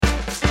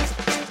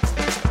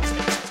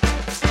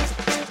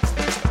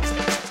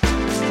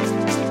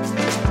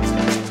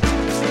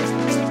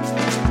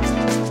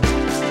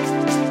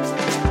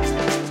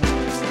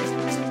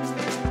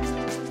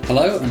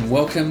Hello and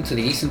welcome to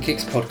the Eastern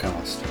Kicks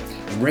podcast,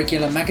 a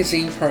regular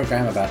magazine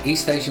programme about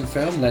East Asian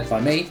film led by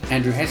me,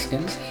 Andrew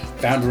Heskins,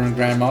 founder and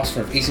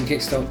grandmaster of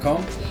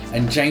EasternKicks.com,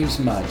 and James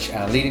Mudge,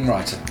 our leading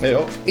writer.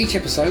 Hey-o. Each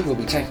episode we'll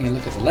be taking a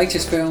look at the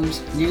latest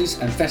films, news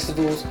and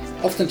festivals,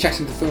 often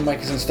chatting to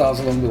filmmakers and stars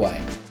along the way.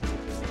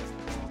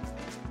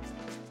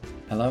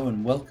 Hello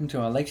and welcome to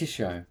our latest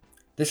show.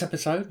 This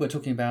episode we're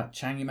talking about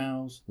Zhang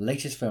Yimou's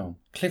latest film,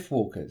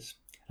 Cliffwalkers,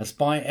 a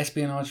spy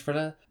espionage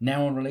thriller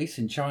now on release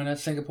in China,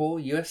 Singapore,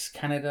 US,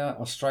 Canada,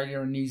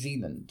 Australia and New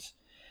Zealand.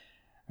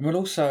 And we'll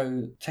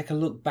also take a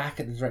look back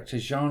at the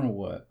director's genre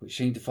work, which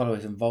seemed to follow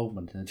his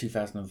involvement in the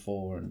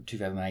 2004 and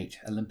 2008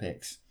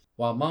 Olympics,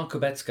 while Mark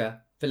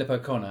Kubecka, Philip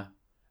O'Connor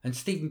and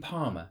Stephen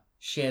Palmer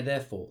share their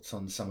thoughts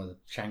on some of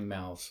Zhang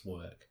Yimou's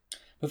work.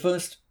 But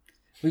first,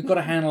 we've got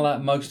to handle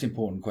that most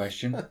important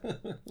question.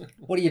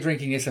 What are you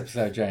drinking this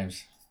episode,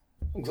 James?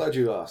 I'm glad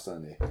you asked,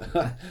 Andy.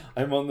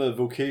 I'm on the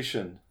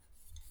Vocation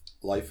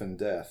Life and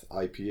Death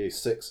IPA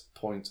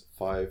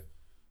 6.5%.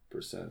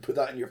 Put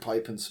that in your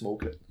pipe and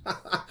smoke it.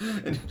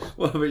 And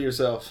what about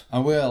yourself? I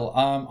will.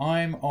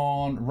 I'm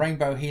on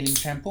Rainbow Healing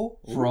Temple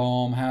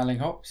from Howling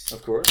Hops.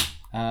 Of course.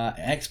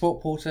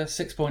 Export Porter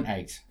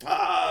 6.8.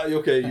 Ah,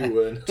 okay, you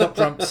win. Top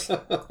trumps.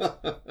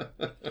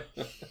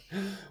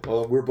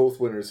 Well, we're both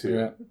winners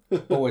here.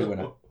 Yeah, always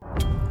winner.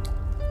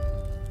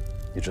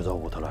 你知道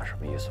乌特兰什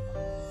么意思吗？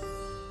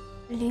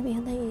黎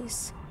明的意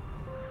思。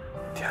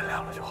天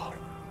亮了就好了。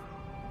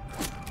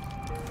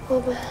我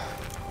们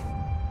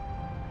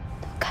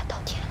都看到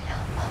天亮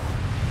了。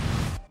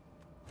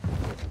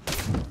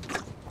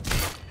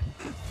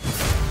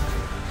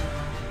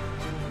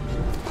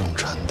共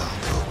产党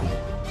特工，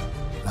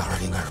那儿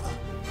应该什么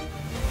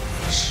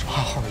？18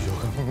号有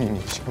个秘密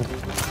行动，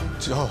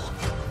叫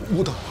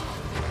乌特兰。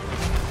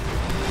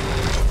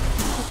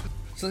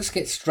 So let's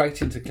get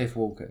straight into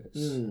Cliffwalkers.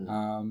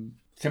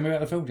 Tell me about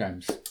the film,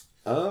 James.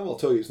 I'll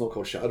tell you, it's not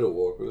called Shadow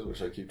Walkers,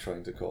 which I keep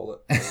trying to call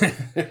it.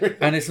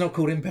 And it's not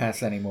called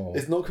Impasse anymore.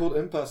 It's not called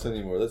Impasse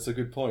anymore. That's a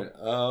good point.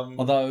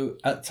 Although,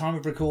 at the time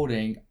of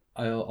recording,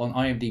 on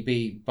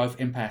IMDb,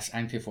 both Impasse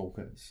and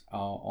Cliffwalkers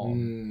are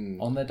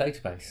on their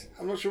database.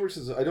 I'm not sure which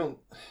is... I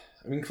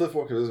mean,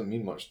 Cliffwalker doesn't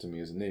mean much to me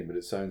as a name, but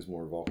it sounds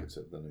more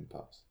evocative than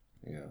Impasse.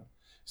 Yeah.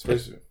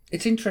 Especially...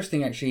 It's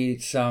interesting, actually.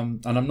 It's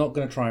and I'm not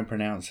going to try and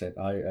pronounce it.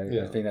 I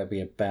think that'd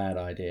be a bad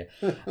idea.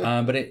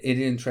 But it is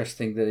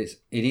interesting that it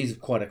is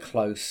quite a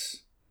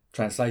close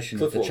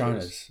translation of the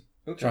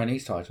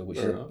Chinese title, which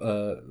is,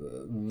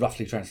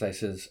 roughly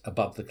translates as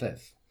above the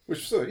cliff.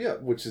 Which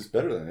is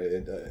better than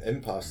it.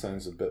 Impasse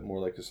sounds a bit more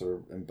like a sort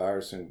of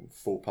embarrassing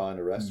faux pas in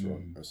a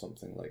restaurant or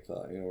something like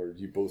that. You know, where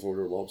you both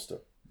order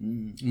lobster.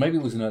 Maybe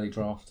it was an early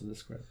draft of the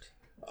script.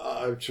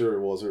 I'm sure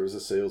it was. Or it was a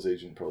sales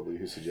agent probably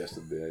who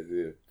suggested the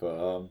idea.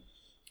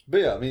 But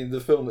yeah, I mean, the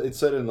film, it's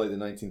set in like the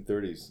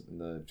 1930s in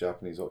the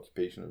Japanese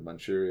occupation of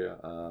Manchuria.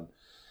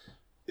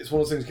 It's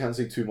one of those things I can't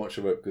say too much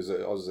about because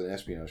it was an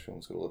espionage film.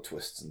 It's got a lot of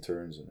twists and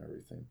turns and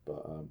everything.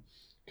 But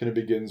kind of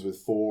begins with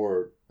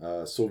 4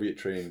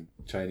 Soviet-trained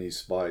Chinese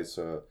spies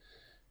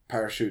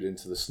parachute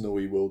into the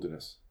snowy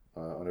wilderness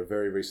on a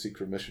very, very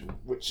secret mission.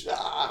 Which,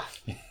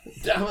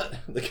 damn it,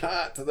 the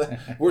cat.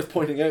 Worth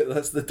pointing out,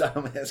 that's the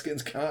damn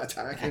Heskins cat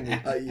attacking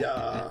me.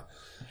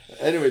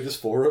 Anyway, there's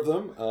 4 of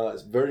them.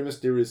 It's a very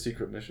mysterious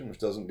secret mission, which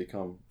doesn't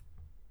become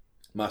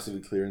massively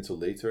clear until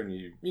later. And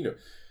you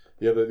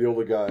have the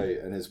older guy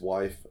and his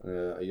wife,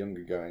 a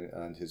younger guy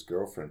and his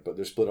girlfriend, but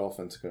they're split off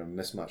into kind of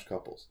mismatched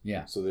couples.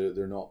 Yeah. So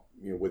they're not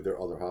with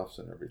their other halves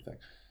and everything.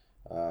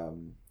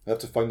 They have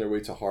to find their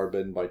way to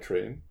Harbin by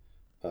train.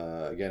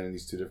 Again, in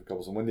these 2 different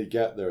couples, and when they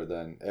get there,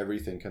 then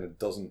everything kind of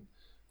doesn't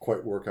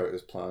quite work out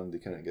as planned. They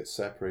kind of get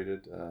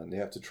separated, and they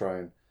have to try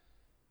and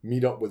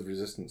meet up with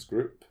resistance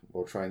group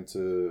while trying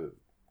to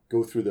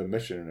go through their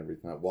mission and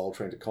everything, while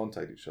trying to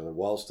contact each other,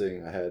 while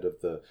staying ahead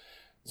of the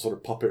sort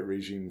of puppet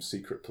regime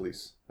secret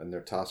police and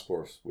their task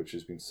force, which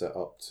has been set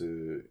up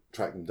to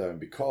track them down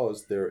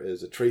because there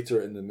is a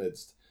traitor in the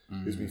midst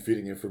who's been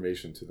feeding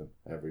information to them.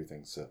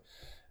 Everything. So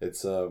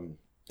it's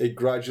it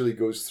gradually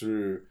goes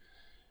through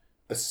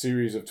a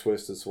series of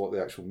twists as to what the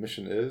actual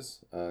mission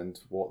is and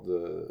what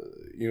the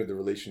the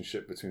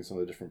relationship between some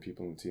of the different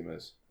people in the team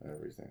is and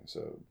everything.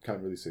 So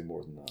can't really say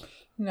more than that.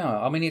 No,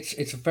 I mean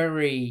it's a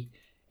very,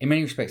 in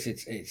many respects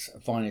it's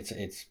fine.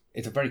 It's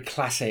a very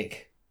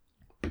classic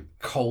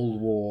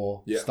Cold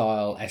War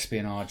style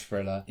espionage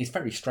thriller. It's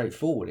very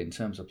straightforward in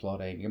terms of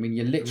plotting. I mean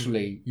you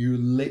literally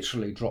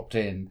dropped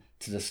in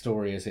to the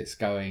story as it's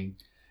going,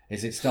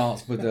 as it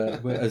starts with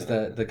as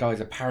the guys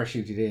are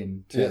parachuted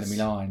in to enemy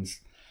lines.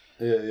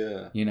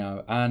 Yeah.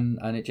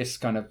 And it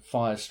just kind of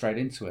fires straight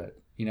into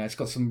it. It's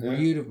got some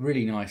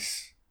really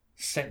nice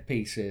set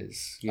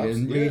pieces.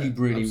 And really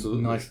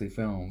nicely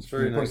filmed. It's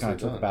very we'll nicely kind of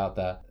talk done.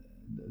 about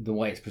the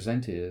way it's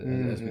presented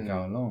as we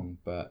go along.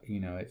 But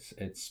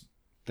it's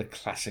the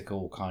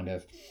classical kind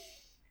of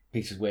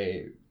pieces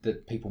where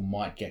that people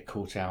might get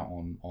caught out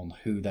on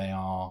who they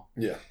are.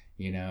 Yeah.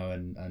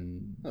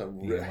 And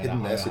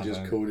hidden messages,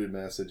 coded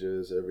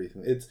messages,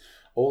 everything. It's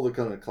all the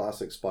kind of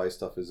classic spy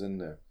stuff is in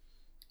there.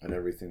 and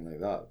everything like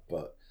that.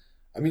 But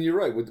I mean, you're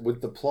right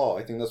with the plot.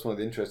 I think that's one of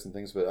the interesting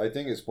things. But I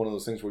think it's one of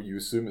those things where you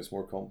assume it's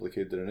more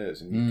complicated than it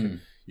is, and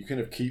you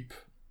kind of keep.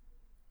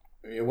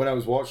 When I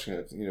was watching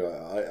it,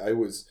 I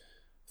was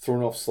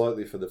thrown off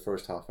slightly for the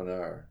first half an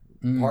hour,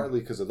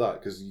 partly because of that,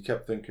 because you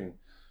kept thinking,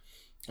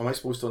 am I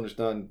supposed to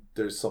understand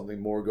there's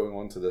something more going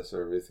on to this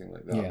or everything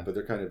like that? Yeah. But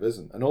there kind of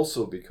isn't. And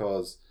also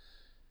because,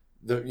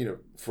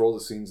 for all the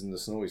scenes in the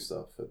snowy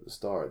stuff at the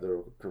start,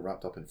 they're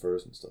wrapped up in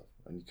furs and stuff,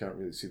 and you can't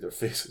really see their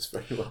faces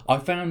very well. I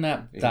found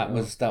that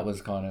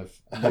was kind of,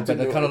 but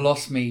they kind of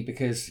lost me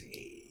because,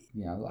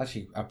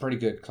 actually a pretty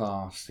good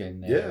cast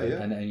in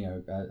there,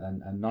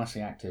 and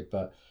nicely acted,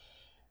 but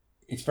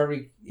it's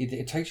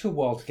it takes you a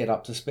while to get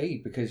up to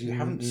speed because you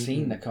haven't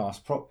seen the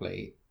cast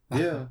properly.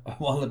 Yeah.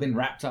 While they've been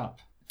wrapped up.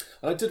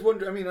 I did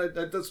wonder. I mean,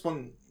 that's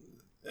an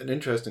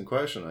interesting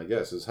question, I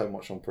guess, is how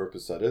much on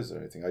purpose that is or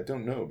anything. I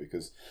don't know,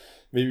 because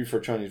maybe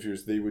for Chinese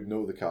viewers they would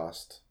know the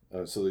cast,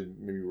 so they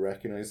maybe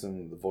recognize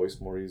them, the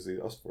voice more easily.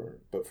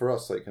 But for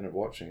us, like kind of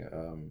watching it,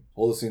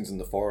 all the scenes in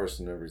the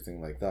forest and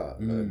everything like that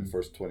in the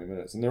first 20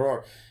 minutes, and there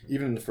are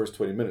even in the first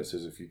 20 minutes,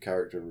 there's a few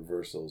character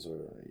reversals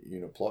or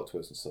plot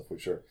twists and stuff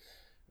which are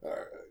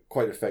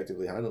quite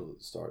effectively handled at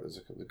the start. There's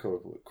a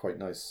couple of quite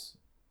nice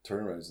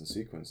turnarounds and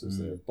sequences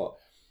there, but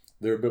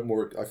they're a bit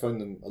more. I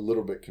found them a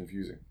little bit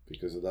confusing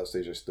because at that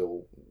stage I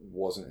still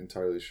wasn't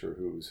entirely sure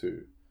who was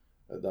who.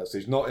 At that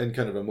stage, not in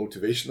kind of a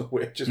motivational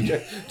way, just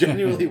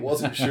genuinely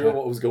wasn't sure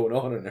what was going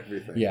on and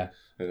everything. Yeah,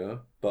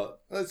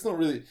 but it's not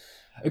really.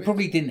 It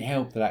probably didn't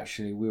help that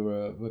actually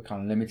we're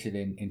kind of limited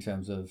in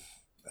terms of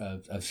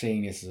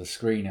seeing this as a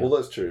screener. Well,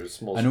 that's true. It's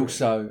small. And screen.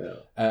 Also,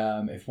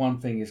 if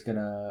one thing is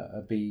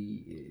gonna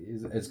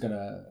is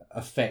gonna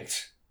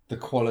affect the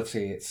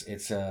quality,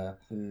 it's a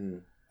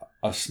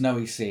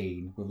snowy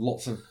scene with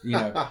lots of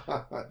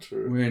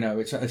True.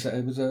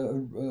 It was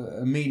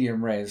a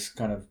medium res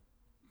kind of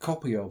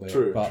copy of it,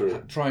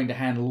 True. trying to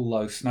handle all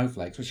those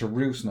snowflakes, which are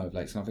real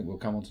snowflakes, and I think we'll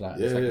come on to that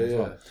in a second as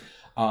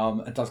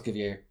well. It does give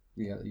you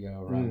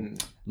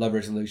low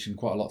resolution,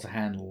 quite a lot to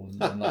handle,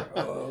 and like,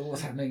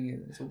 what's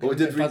happening? Well, I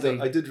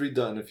did read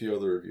that in a few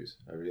other reviews.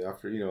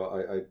 After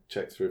I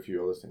checked through a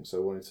few other things, so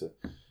I wanted to.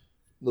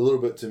 A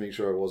little bit to make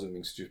sure I wasn't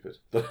being stupid,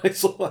 but I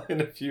saw that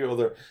in a few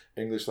other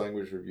English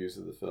language reviews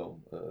of the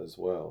film as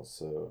well.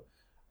 So,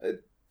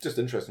 just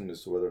interesting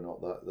as to whether or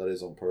not that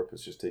is on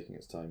purpose, just taking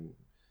its time,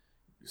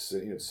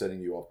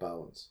 setting you off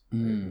balance.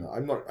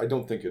 I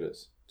don't think it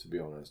is, to be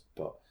honest.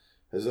 But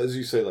as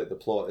you say, like the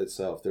plot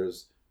itself,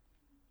 there's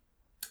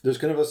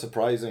kind of a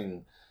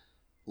surprising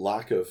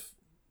lack of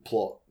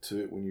plot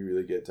to it when you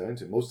really get down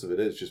to it. Most of it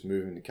is just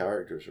moving the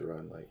characters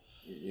around, like.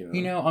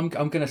 I'm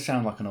going to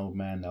sound like an old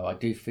man though. I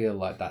do feel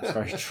like that's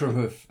very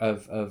true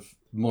of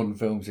modern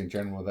films in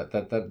general. That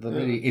there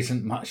really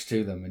isn't much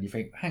to them, and you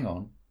think, hang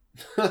on.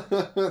 I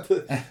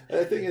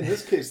think in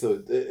this case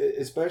though,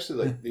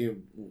 especially like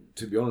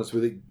to be honest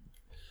with it,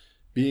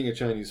 being a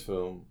Chinese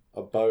film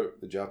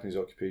about the Japanese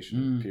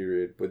occupation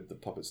period with the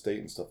puppet state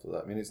and stuff like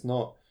that. I mean, it's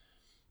not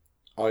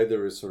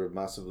either as sort of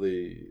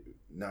massively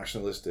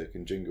nationalistic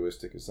and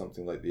jingoistic as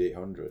something like the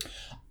 800.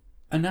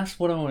 And that's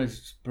what I wanted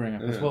to bring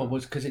up as well,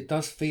 was because it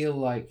does feel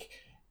like,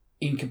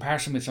 in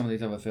comparison with some of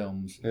these other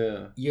films,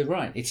 you're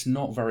right, it's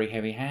not very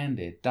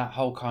heavy-handed. That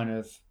whole kind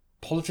of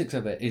politics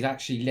of it is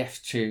actually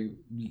left to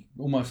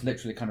almost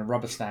literally kind of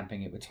rubber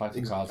stamping it with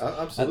title cards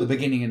at the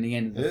beginning and the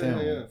end of the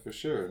film. Yeah, for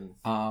sure.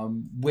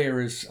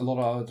 Whereas a lot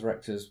of other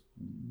directors,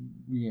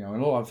 a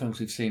lot of films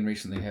we've seen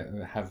recently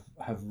have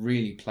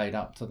really played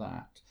up to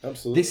that.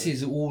 Absolutely. This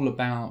is all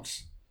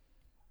about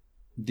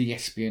the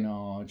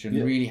espionage and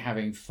really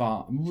having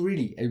fun,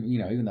 really,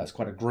 even though it's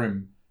quite a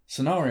grim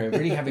scenario,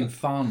 really having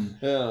fun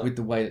with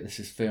the way that this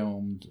is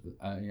filmed,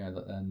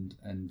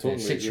 and totally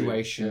the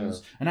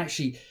situations. And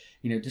actually,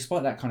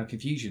 despite that kind of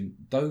confusion,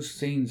 those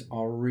scenes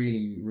are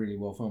really, really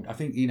well filmed. I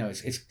think,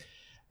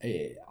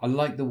 I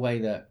like the way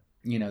that,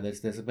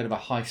 there's a bit of a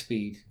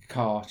high-speed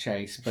car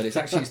chase, but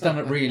it's done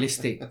at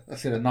realistic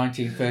sort of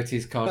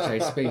 1930s car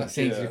chase speed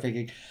scenes. You're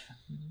thinking,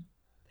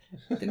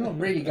 they're not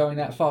really going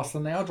that fast,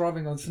 and they are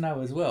driving on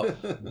snow as well.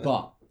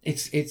 But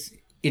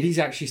it is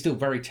actually still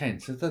very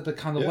tense. The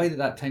kind of way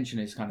that tension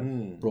is kind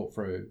of brought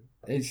through.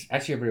 It's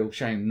actually a real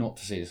shame not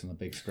to see this on the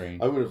big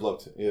screen. I would have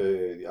loved it.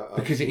 Yeah.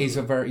 Because it is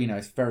a very,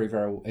 it's very,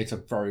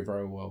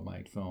 very well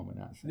made film in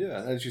that sense.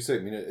 Yeah, and as you say, I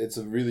mean, it's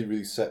a really,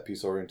 really set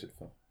piece oriented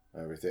film.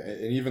 Everything,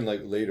 and even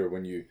like later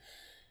when you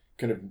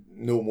kind of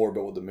know more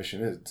about what the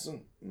mission is, it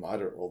doesn't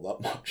matter all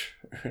that much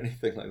or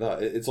anything like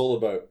that. It's all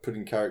about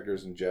putting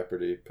characters in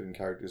jeopardy, putting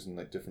characters in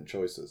like different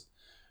choices,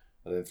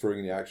 and then throwing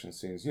in the action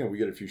scenes. We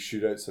get a few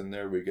shootouts in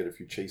there, we get a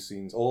few chase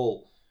scenes,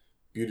 all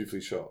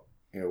beautifully shot.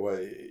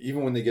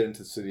 Even when they get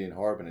into the city in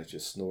Harbin, it's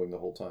just snowing the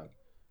whole time.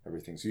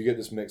 Everything. So you get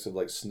this mix of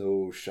like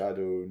snow,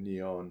 shadow,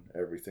 neon,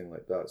 everything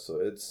like that.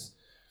 So it's.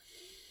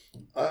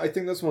 I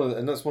think that's one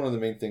of the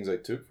main things I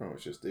took from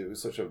it. It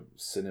was such a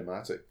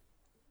cinematic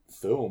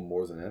film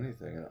more than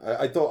anything. And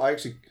I thought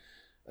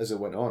as it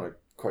went on, I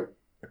quite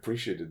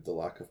appreciated the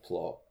lack of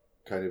plot.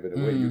 Kind of in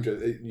a way,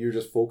 you're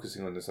just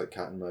focusing on this like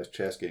cat and mouse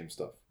chess game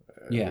stuff,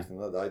 Yeah. Everything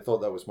like that. I thought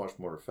that was much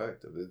more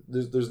effective.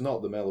 There's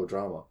not the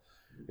melodrama.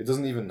 It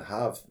doesn't even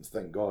have,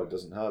 thank God, it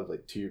doesn't have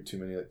like too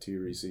many like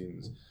teary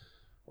scenes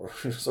or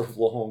sort of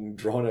long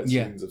drawn out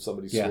scenes of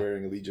somebody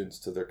swearing allegiance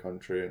to their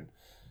country. And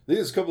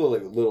there's a couple of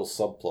like little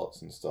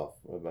subplots and stuff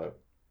about,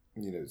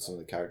 you know, some of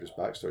the characters'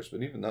 backstories,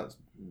 but even that's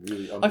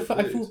really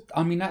underplayed.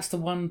 I mean, that's the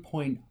one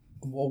point.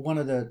 Well, one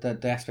of the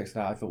aspects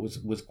that I thought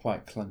was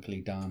quite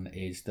clunkily done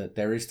is that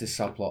there is this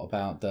subplot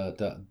about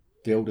the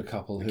older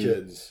couple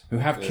who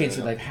have kids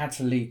that they've had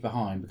to leave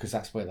behind because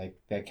that's where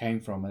they came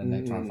from, and then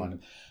they're trying to find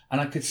them.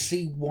 And I could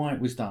see why it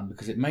was done,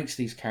 because it makes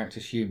these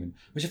characters human,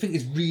 which I think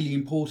is really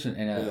important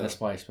in a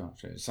spy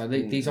structure. So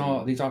these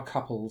are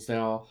couples. They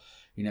are,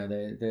 you know,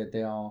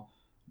 they are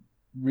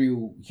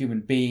real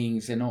human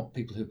beings. They're not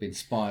people who've been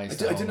spies.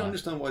 I didn't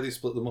understand why they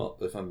split them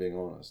up, if I'm being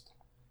honest.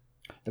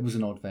 That was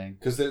an odd thing,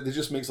 because they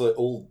just makes like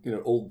old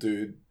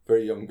dude,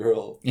 very young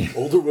girl,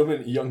 older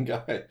woman, young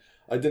guy.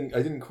 I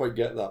didn't quite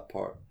get that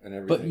part and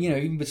everything. But you know,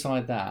 even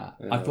beside that,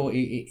 I thought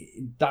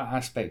that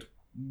aspect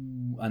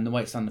and the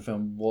way it's done in the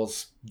film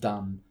was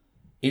done.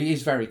 It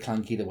is very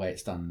clunky the way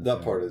it's done.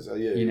 That part is,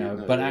 you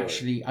know. But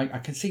actually, right. I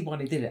can see why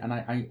they did it, and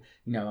I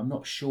you know, I'm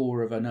not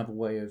sure of another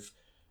way of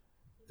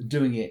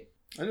doing it.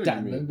 I know what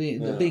you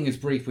mean. Being as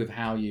brief with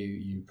how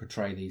you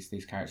portray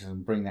these characters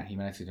and bring that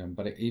humanity to them,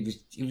 but it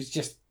was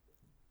just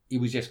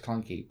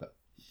clunky. But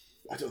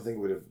I don't think it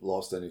would have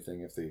lost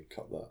anything if they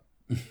cut that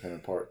kind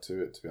of part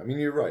to it. I mean,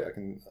 you're right.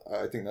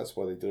 I think that's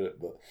why they did it,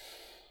 but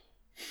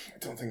I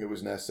don't think it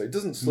was necessary. It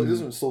doesn't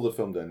slow the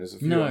film down. There's a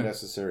few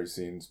unnecessary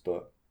scenes,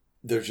 but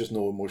there's just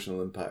no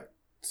emotional impact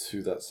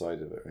to that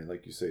side of it. I mean,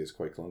 like you say, it's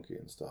quite clunky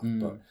and stuff,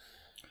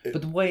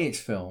 but the way it's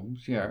filmed,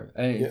 you know,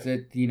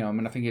 you know, I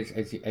mean, I think it's,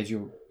 as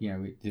you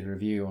know, the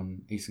review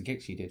on Eastern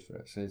Kicks you did for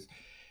us,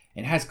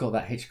 it has got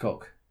that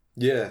Hitchcock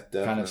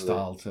kind of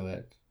style to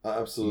it.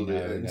 Absolutely, you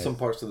know, and some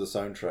parts of the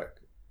soundtrack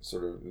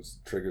sort of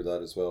trigger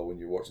that as well when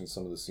you're watching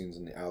some of the scenes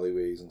in the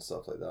alleyways and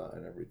stuff like that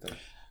and everything.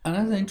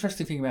 Another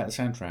interesting thing about the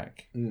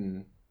soundtrack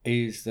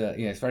is that,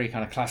 you know, it's very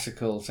kind of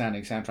classical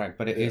sounding soundtrack,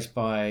 but it is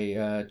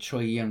by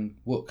Choi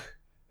Young-wook,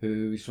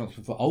 who is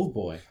responsible for Old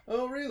Boy.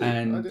 Oh, really?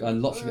 And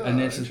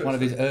this is one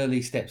of his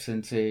early steps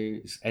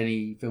into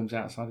any films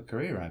outside of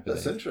Korea, I believe.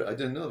 That's interesting. I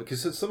didn't know,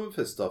 because some of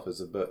his stuff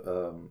is a bit,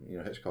 you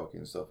know, Hitchcocky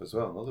and stuff as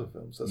well in other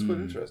films. That's quite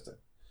interesting.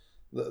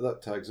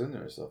 That tags in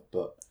there and stuff,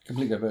 but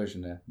complete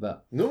diversion there.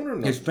 But no.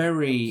 It's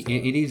very.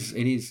 It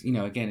is. You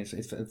know, again, it's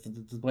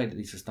the way that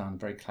this is done.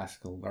 Very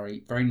classical.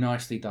 Very very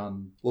nicely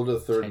done. A lot of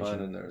the third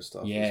man in there and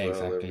stuff. Yeah, as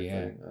well, exactly.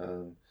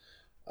 everything.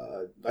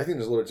 Yeah. I think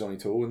there's a lot of Johnny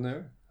To in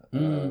there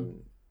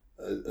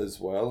as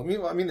well.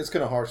 I mean, it's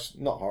kind of harsh.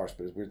 Not harsh,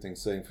 but it's a weird thing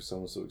saying for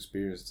someone so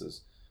experienced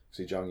as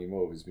say Zhang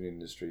Yimou, who's been in the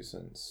industry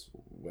since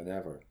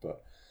whenever,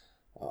 but.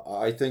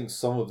 I think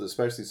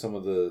especially some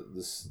of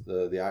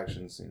the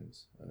action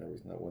scenes and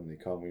everything, that when they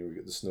come, we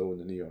get the snow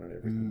and the neon and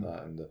everything like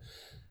that, and the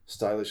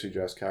stylishly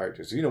dressed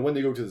characters. You know, when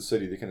they go to the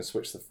city, they kind of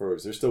switch the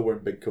furs. They're still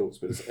wearing big coats,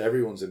 but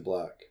everyone's in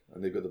black,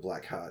 and they've got the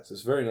black hats.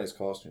 It's very nice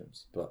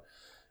costumes, but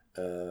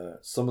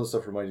some of the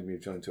stuff reminded me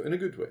of Johnny To in a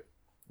good way.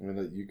 I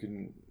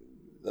mean,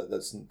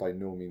 that's by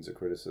no means a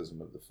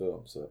criticism of the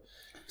film. So,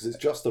 because it's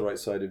just the right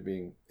side of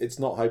being. It's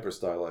not hyper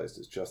stylized.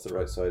 It's just the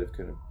right side of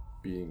kind of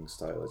being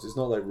stylized. It's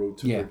not like Road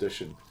to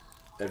Perdition.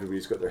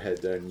 Everybody's got their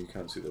head down and you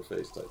can't see their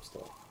face type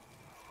stuff.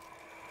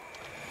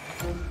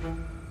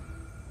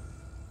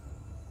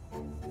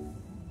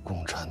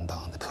 共产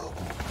党的特工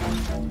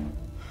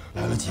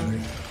来了几个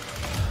人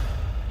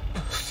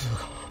？4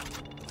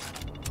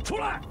个。出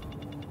来！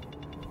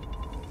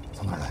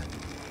从哪儿来？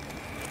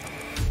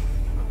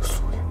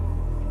苏联。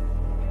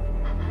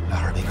来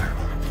哈尔滨干什么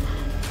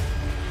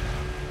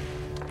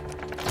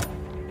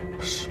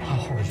？18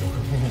号有个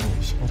秘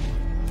密行动。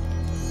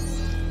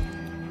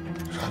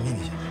啥秘密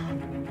行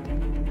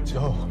动？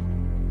叫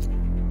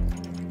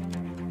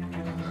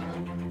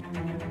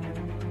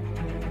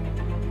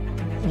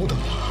乌德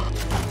拉。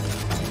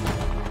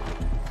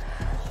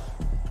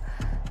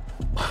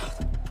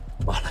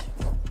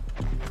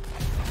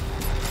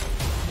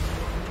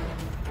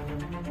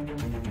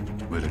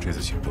 为了这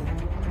次行动，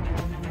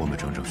我们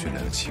整整训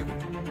练了7个月。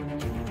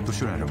都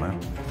训练什么呀？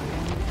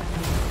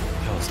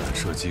跳伞、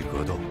射击、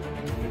格斗，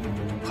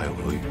还有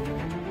俄语。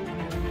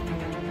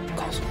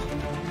告诉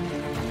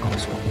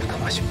我，乌德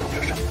拉行动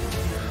是什么？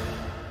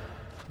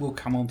 We'll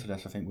come on to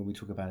this, I think, when we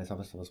talk about his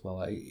other stuff as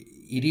well.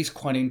 It is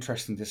quite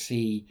interesting to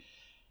see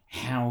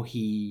how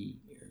he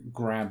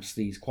grabs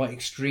these quite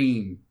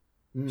extreme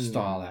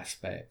style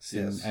aspects,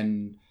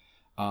 and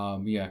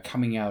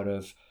coming out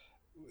of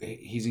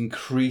his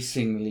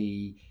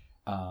increasingly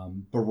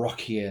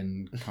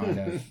Barockian kind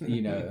of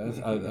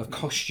of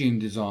costume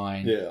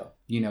design.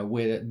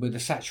 Where the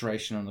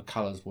saturation on the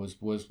colours was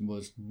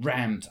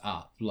ramped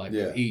up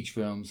with each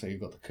film. So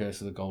you've got the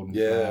Curse of the Golden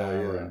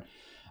Flower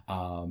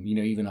and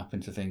even up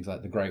into things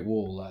like the Great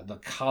Wall, like the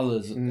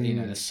colours.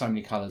 There's so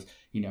many colours.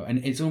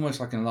 And it's almost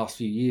like in the last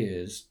few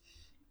years,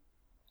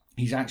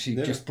 he's actually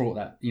just brought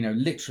that,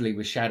 literally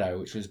with Shadow,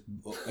 which was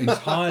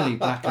entirely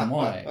black and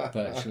white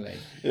virtually.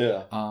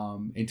 Yeah.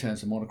 In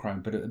terms of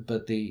monochrome,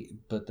 but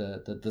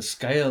the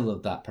scale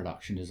of that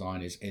production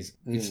design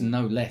is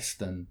no less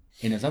than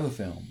in his other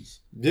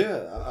films.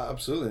 Yeah,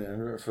 absolutely.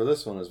 And for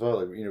this one as well,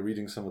 like,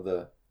 reading some of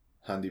the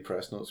handy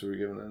press notes we were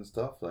given and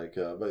stuff, like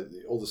about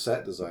all the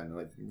set design,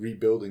 like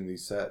rebuilding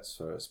these sets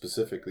for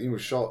specifically. It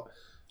was shot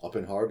up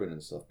in Harbin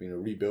and stuff,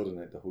 rebuilding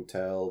like the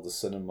hotel, the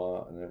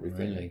cinema, and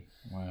everything. Really?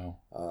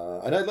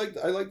 Wow. And I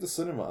like the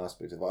cinema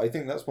aspect of it. I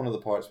think that's one of the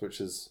parts which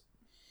is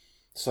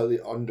slightly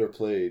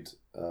underplayed,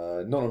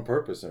 not on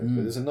purpose, but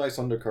there's a nice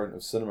undercurrent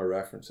of cinema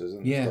references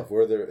and stuff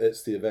where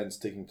it's the events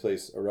taking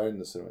place around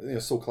the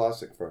cinema. So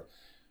classic for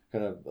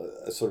kind of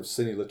a sort of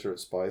cine-literate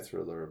spy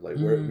thriller, like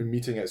we're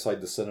meeting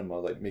outside the cinema,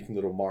 like making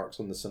little marks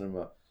on the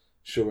cinema,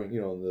 showing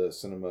on the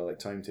cinema like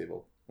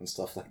timetable and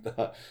stuff like that.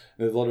 And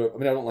there's a lot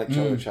of, I don't like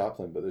Charlie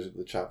Chaplin, but there's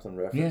the Chaplin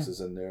references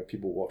in there.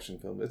 People watching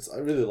film. I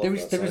really love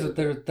that.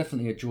 There is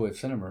definitely a joy of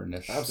cinema in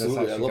this.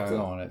 Absolutely, that's I love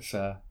going that. on. It's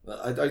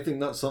I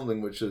think that's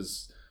something which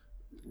has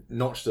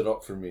notched it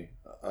up for me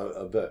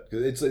a bit,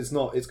 because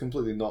it's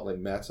completely not like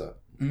meta,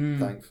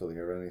 thankfully,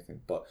 or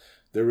anything. But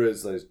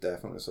there's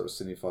definitely sort of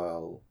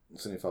cinephile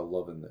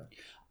love in there.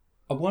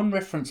 One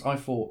reference I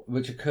thought,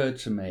 which occurred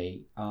to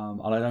me,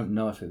 and I don't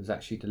know if it was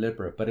actually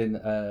deliberate, but and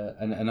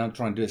I'll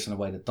try and do this in a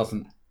way that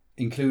doesn't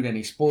include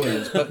any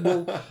spoilers, but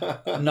will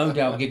no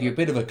doubt give you a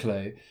bit of a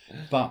clue,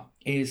 but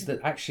is that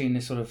actually in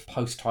this sort of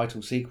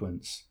post-title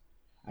sequence,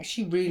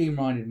 actually really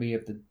reminded me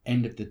of the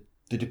end of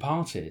The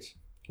Departed,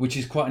 which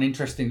is quite an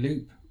interesting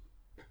loop.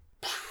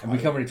 And we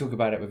can't really talk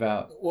about it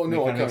without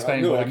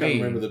explaining what I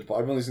mean. Remember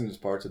I've only seen The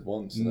Departed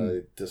once, and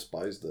I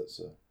despised it,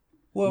 so...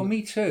 Well,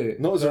 me too.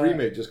 Not as a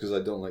remake, just because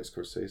I don't like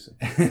Scorsese.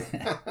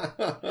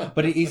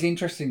 But it is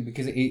interesting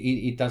because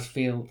it does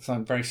feel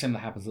something very similar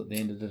happens at the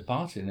end of The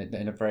Departed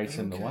in a very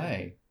similar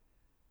way.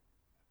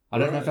 I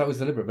don't know if that was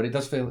deliberate, but it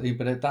does feel.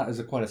 But that is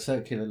quite a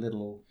circular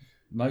little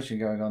motion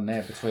going on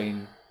there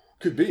between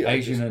could be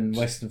Asian and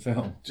Western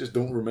film. Just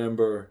don't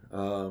remember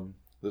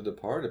The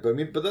Departed,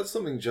 but that's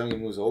something Zhang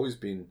Yimou's always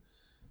been.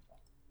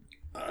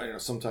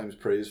 Sometimes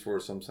praised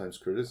for, sometimes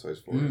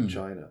criticized for in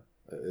China,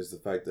 is the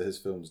fact that his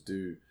films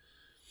do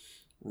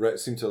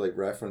seem to like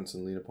reference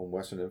and lean upon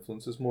Western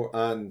influences more,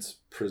 and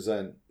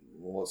present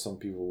what some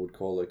people would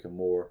call like a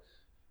more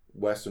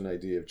Western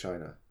idea of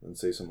China than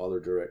say some other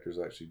directors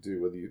actually do.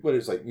 Whether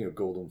it's like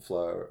Golden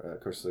Flower,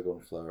 Curse of the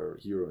Golden Flower,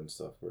 Hero and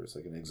stuff, where it's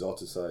like an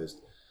exoticized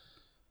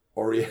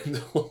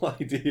Oriental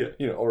idea,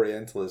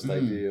 Orientalist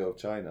idea of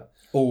China,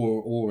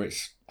 or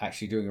it's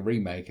actually doing a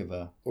remake of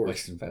a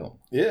Western film,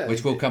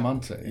 which we'll come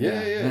onto.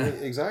 Yeah,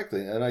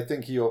 exactly. And I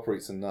think he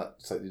operates in that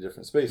slightly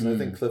different space, and I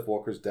think Cliff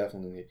Walker's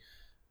definitely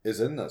is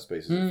in that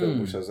space as a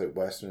film which has like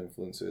Western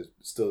influences,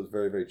 still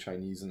very, very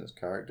Chinese in its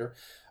character.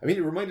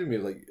 It reminded me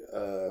of like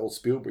old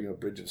Spielberg,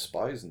 Bridge of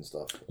Spies and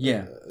stuff.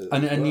 Yeah,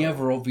 and the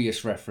other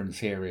obvious reference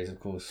here is, of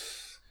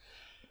course,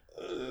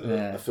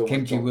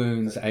 Kim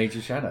Ji-woon's Age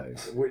of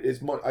Shadows.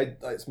 It's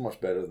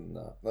much better than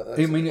that.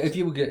 If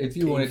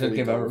you wanted to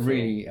give a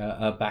really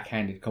a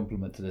backhanded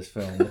compliment to this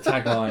film, the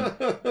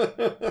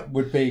tagline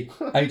would be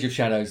Age of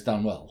Shadows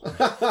done well.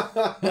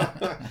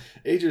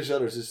 Age of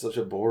Shadows is such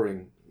a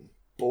boring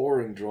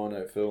drawn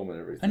out film and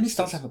everything. And this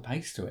does have a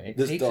pace to it.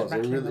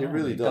 It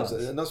really does.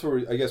 And that's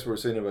where I guess we're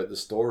saying about the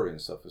story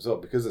and stuff as well,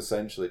 because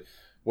essentially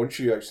once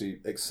you actually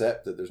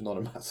accept that there's not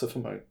a massive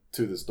amount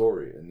to the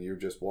story and you're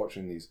just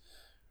watching these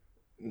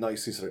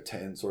nicely sort of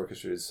tense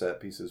orchestrated set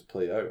pieces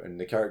play out,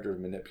 and the character of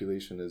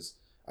manipulation is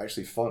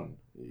actually fun,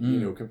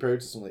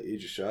 compared to something like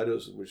Age of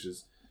Shadows, which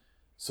is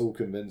so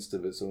convinced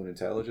of its own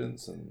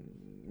intelligence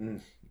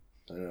and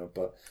I don't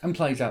know, and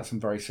plays out some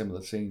very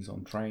similar scenes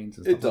on trains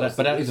and stuff. It does,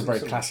 but that is a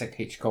very classic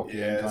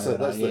Hitchcockian kind of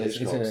that's idea. The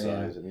Hitchcock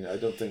side. I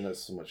don't think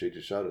that's so much Age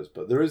of Shadows,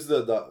 but there is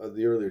the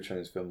earlier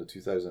Chinese film, the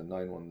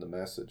 2009 one, The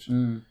Message,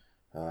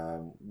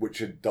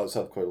 which it does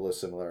have quite a lot of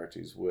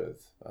similarities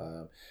with.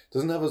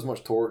 Doesn't have as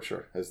much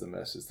torture as The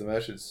Message. The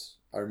Message,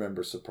 I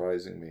remember,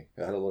 surprising me.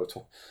 It had a lot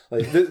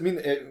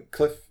of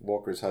Cliff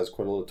Walker's has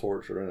quite a lot of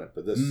torture in it,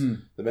 but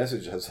The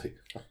Message has like.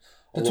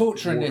 The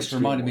torture in this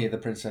reminded me of The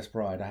Princess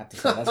Bride, I have to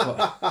say. That's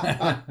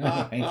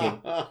what. Thank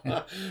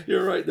you.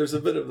 You're right, there's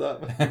a bit of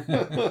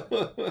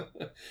that.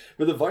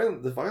 But the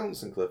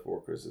violence in Cliff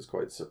Walker's is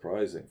quite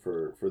surprising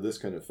for this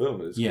kind of film.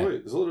 There's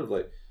a lot of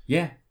like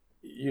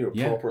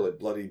proper like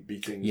bloody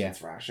beatings and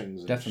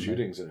thrashings and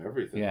shootings and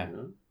everything.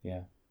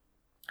 Yeah.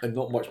 And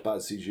not much bad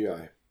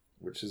CGI,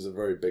 which is a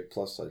very big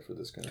plus side for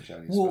this kind of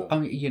Chinese film.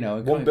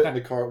 One bit in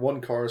the car,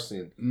 one car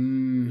scene,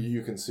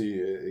 you can see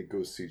it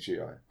goes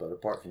CGI, but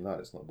apart from that,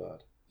 it's not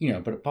bad.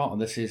 But a part of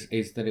this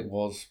is that it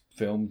was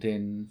filmed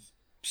in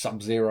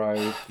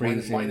sub-zero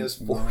freezing, minus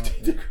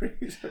 40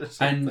 degrees or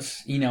something.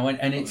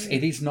 And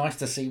it is nice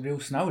to see real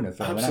snow in a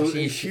film.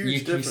 Absolutely, and actually,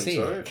 huge difference,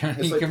 see right?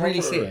 it. You can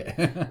really see it.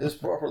 It's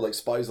proper like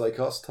Spies Like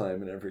Us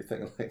time and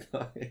everything like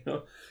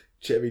that.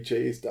 Chevy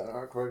Chase, Dan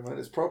Aykroyd, man,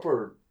 it's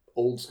proper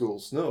old school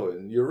snow.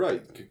 And you're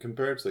right,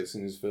 compared to like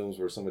seeing these films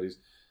where somebody's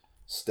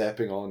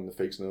stepping on the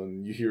fake snow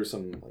and you hear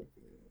some like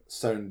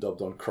sound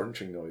dubbed on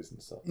crunching noise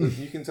and stuff.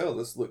 You can tell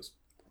this looks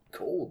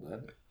cold,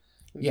 man.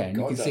 Yeah, and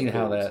you can see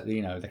how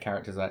the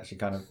characters are actually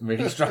kind of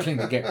really struggling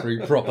to get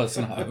through proper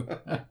snow.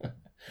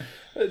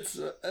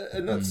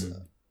 And that's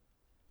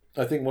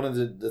I think one of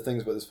the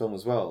things about this film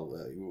as well.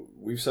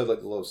 We've said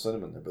like a lot of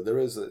cinema in there, but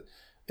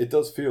it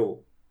does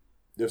feel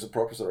there's a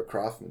proper sort of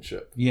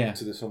craftsmanship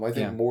to this film. I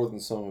think more than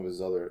some of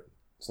his other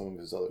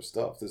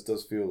stuff. This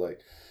does feel like,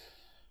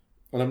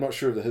 and I'm not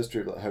sure of the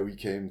history of like how he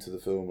came to the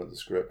film or the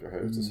script or how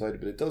it was decided,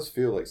 but it does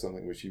feel like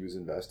something which he was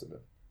invested in.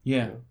 Yeah.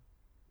 You know?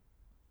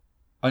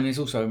 And it's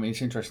also, I mean,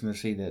 it's interesting to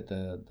see that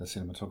the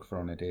cinematographer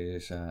on it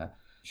is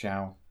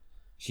Zhang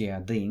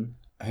Xiaoding,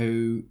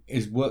 who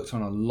has worked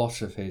on a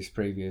lot of his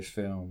previous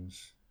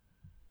films.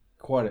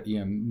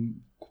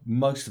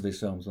 Most of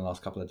his films in the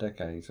last couple of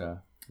decades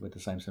with the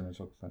same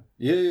cinematographer.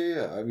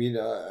 Yeah. I mean,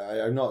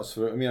 I'm not as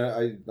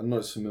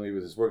familiar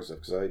with his work stuff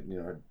because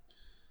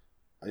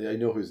I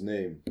know his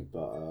name,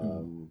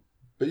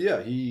 but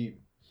yeah, he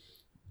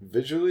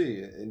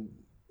visually and.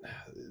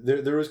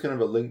 There is kind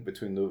of a link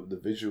between the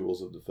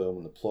visuals of the film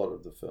and the plot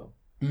of the film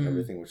and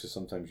everything, which is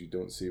sometimes you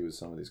don't see with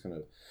some of these kind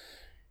of.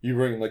 You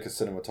bring like a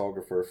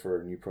cinematographer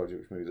for a new project,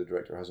 which maybe the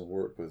director hasn't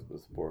worked with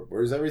before.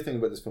 Whereas everything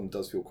about this film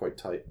does feel quite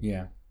tight.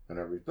 Yeah. And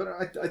everything, but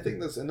I think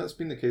that's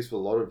been the case with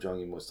a lot of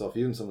Zhang Yimou stuff.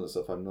 Even some of the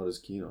stuff I'm not as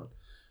keen on.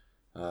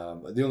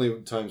 The only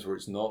times where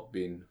it's not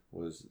been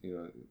was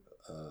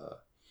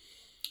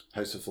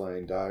House of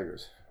Flying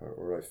Daggers,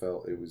 where I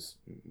felt it was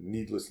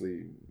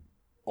needlessly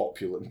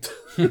opulent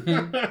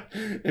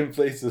in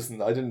places,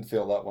 and I didn't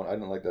feel that one. I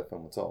didn't like that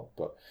film at all.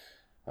 But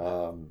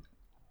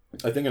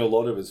I think in a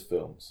lot of his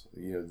films,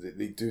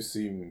 they do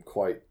seem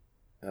quite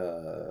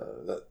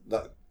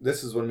that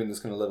this is what I mean. This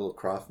kind of level of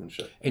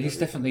craftsmanship. It is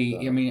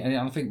definitely. I mean, and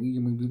I think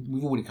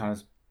we've already kind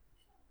of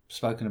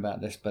spoken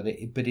about this, but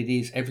it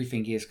is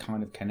everything is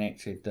kind of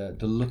connected.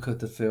 The look of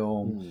the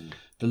film,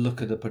 the look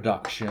of the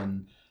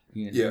production,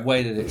 the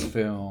way that it's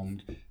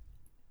filmed.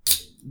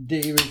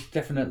 There is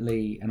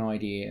definitely an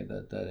idea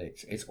that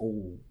it's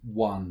all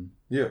one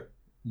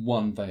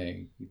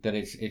thing, that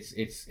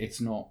it's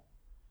not,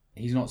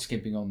 he's not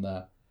skimping on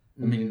the,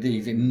 I mean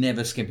he's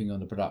never skimping on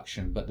the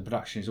production, but the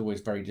production is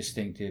always very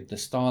distinctive. The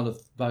style of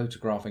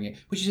photographing it,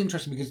 which is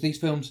interesting because these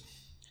films,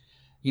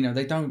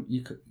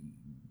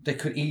 they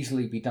could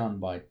easily be done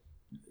by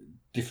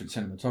different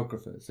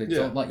cinematographers. It's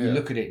not like you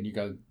look at it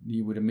and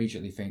you would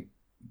immediately think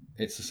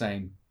it's the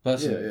same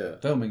person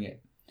filming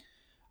it.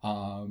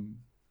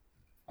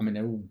 I mean,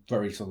 they're all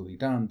very solidly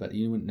done, but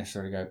you wouldn't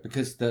necessarily go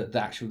because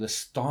the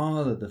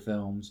style of the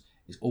films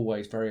is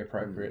always very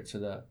appropriate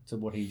to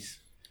what he's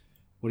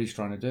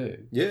trying to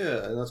do.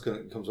 Yeah, and that's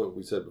comes up what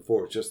we said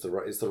before. It's just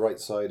it's the right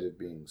side of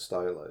being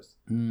stylized.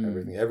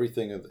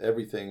 Everything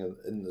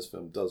in this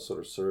film does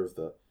sort of serve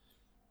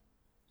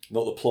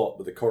not the plot,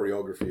 but the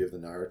choreography of the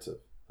narrative.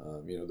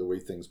 The way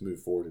things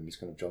move forward in these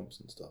kind of jumps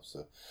and stuff.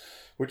 So,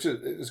 which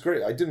is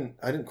great. I didn't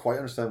quite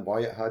understand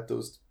why it had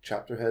those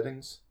chapter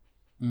headings.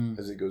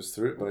 As it goes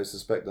through it, but I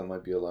suspect that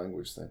might be a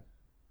language thing.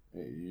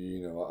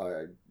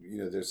 They're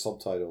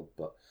subtitled,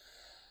 but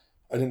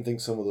I didn't think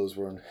some of those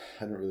I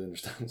didn't really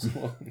understand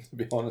some of them, to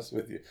be honest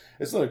with you.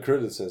 It's not a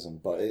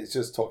criticism, but it's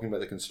just talking about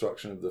the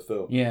construction of the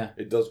film. Yeah.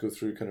 It does go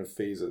through kind of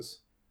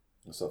phases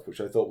and stuff,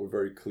 which I thought were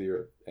very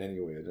clear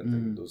anyway. I didn't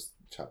think those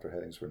chapter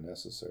headings were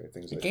necessary.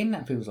 Things again,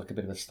 that feels like a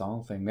bit of a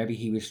style thing. Maybe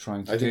he was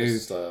trying to do.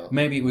 Style,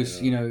 maybe it was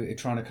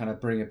trying to kind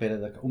of bring a bit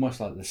of almost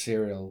like the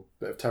serial.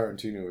 Bit of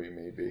Tarantino-y,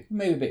 maybe.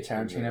 Maybe a bit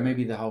Tarantino.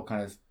 Maybe the whole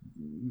kind of.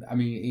 I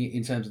mean,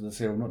 in terms of the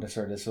serial, not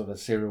necessarily the sort of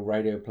serial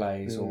radio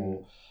plays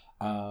or,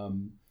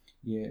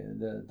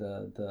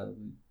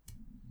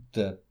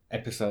 the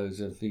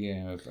episodes of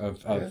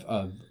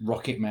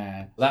Rocket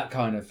Man, that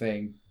kind of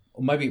thing.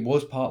 Or maybe it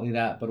was partly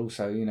that, but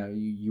also,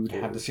 you would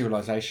have the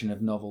serialization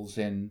of novels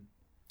in...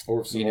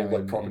 Or some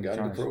old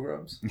propaganda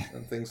programs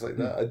and things like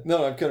that.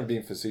 I'm kind of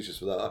being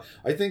facetious with that.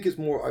 I think it's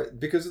more...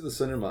 because of the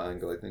cinema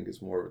angle, I think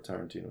it's more of a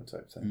Tarantino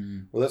type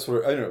thing. Well, that's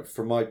what... I don't know,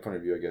 from my point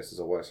of view, I guess, as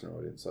a Western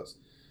audience, that's...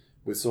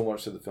 With so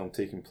much of the film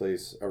taking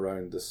place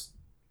around this...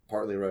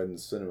 Partly around the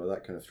cinema,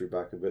 that kind of threw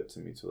back a bit to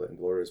me, to like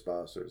Inglourious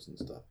Basterds and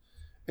stuff.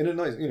 In a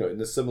nice...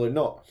 in a similar...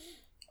 Not...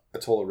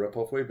 at all a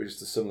rip-off way, but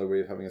just a similar way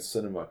of having a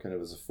cinema kind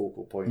of as a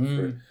focal point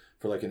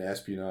for like an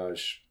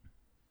espionage,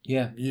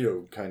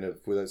 kind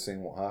of without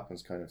saying what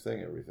happens kind of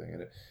thing, everything.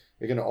 And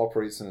it kind of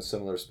operates in a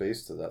similar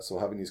space to that. So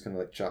having these kind of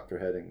like chapter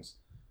headings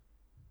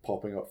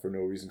popping up for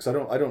no reason, because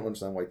I don't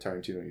understand why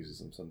Tarantino uses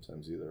them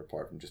sometimes either,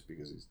 apart from just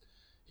because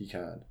he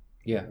can.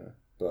 Yeah.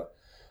 But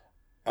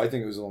I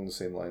think it was along the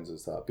same lines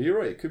as that. But you're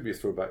right, it could be a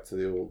throwback to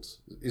the old,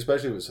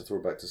 especially if it's a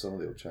throwback to some of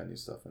the old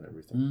Chinese stuff and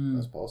everything.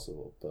 That's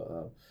possible.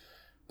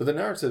 But the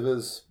narrative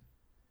is,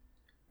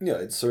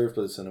 it's served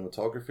by the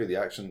cinematography, the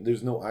action.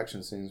 There's no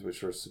action scenes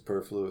which are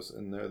superfluous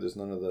in there. There's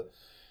none of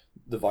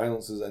the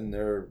violence is in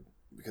there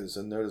because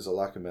in there's a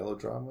lack of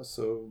melodrama.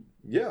 So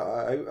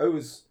I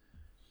was,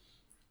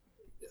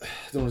 I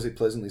don't want to say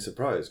pleasantly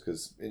surprised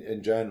because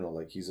in general,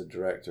 like he's a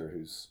director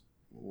who's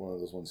one of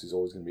those ones who's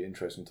always going to be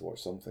interesting to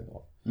watch something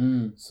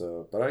on.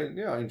 So, but I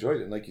enjoyed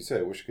it. And like you said,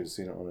 I wish I could have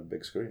seen it on a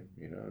big screen,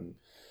 you know. And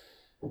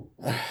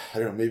I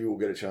don't know, maybe we'll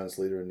get a chance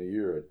later in the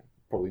year.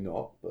 Probably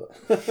not,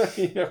 but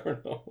you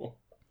never know.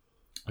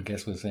 I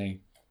guess we'll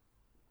see.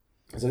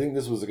 Because I think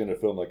this was the kind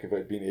of film, like if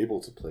I'd been able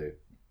to play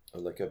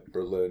like at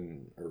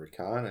Berlin or a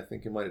Cannes, I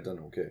think it might have done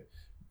okay.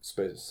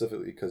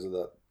 Specifically because of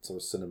that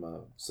sort of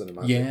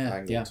cinematic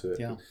angle to it.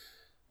 Yeah.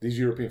 These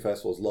European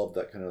festivals love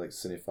that kind of like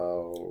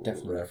cinephile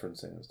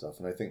referencing and stuff,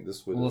 and I think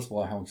this would. Well, that's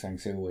why Hong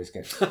Sang-soo always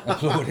gets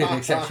applauded,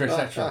 etc.,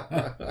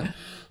 etc.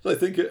 So I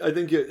think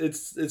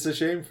it's a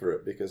shame for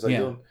it because I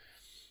don't.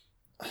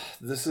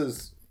 This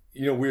is,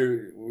 you know,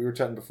 we were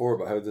chatting before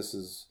about how this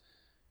is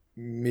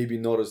maybe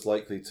not as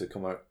likely to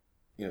come out,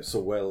 you know, so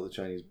well at the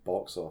Chinese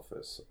box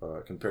office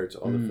compared to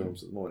other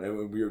films at the moment.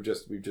 And we've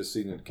just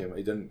seen it came.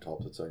 It didn't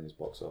top the Chinese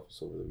box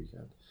office over the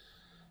weekend.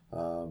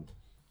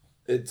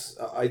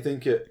 I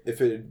think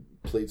if it had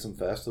played some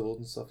festivals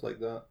and stuff like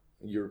that,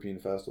 European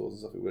festivals and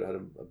stuff, it would have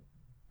had a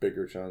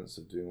bigger chance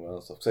of doing well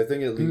and stuff. Because I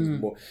think it leans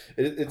more.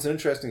 It's an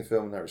interesting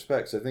film in that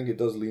respect. So I think it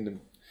does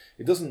lean.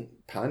 It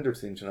doesn't pander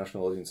to the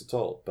international audience at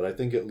all, but I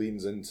think it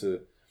leans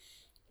into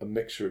a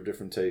mixture of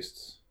different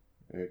tastes,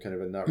 kind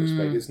of in that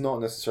respect. It's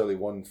not necessarily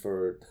one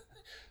for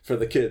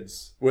the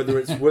kids, whether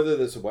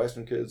it's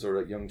Western kids or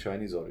like young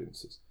Chinese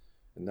audiences.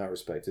 In that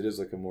respect, it is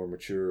like a more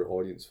mature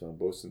audience film,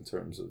 both in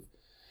terms of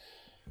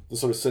the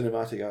sort of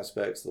cinematic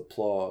aspects, the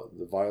plot,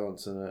 the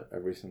violence in it,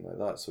 everything like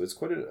that. So it's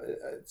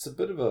a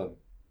bit of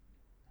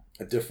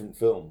a different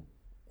film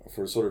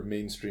for a sort of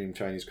mainstream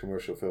Chinese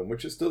commercial film,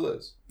 which it still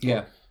is.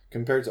 Yeah.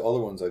 Compared to other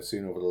ones I've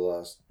seen over the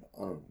last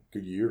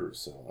good year or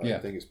so, I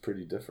think it's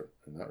pretty different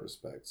in that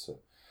respect. So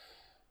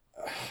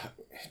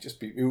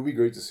it would be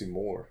great to see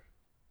more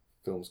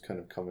films kind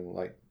of coming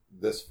like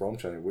this from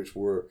China, which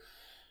were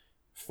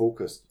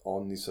focused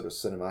on these sort of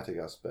cinematic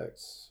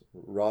aspects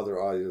rather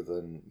either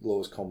than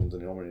lowest common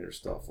denominator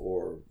stuff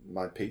or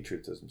mad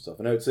patriotism stuff.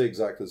 And I would say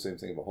exactly the same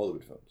thing about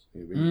Hollywood films.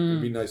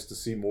 It'd be nice to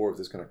see more of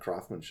this kind of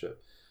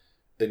craftsmanship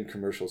in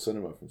commercial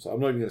cinema from. So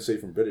I'm not even going to say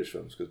from British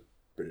films because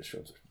British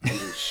films are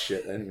really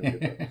shit anyway.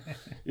 But,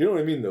 you know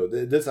what I mean though?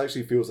 This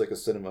actually feels like a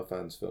cinema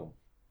fan's film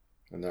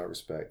in that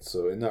respect.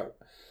 So in that,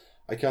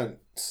 I can't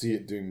see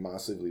it doing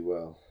massively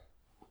well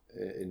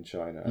in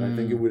China, and I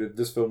think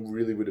this film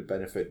really would have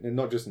benefited, and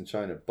not just in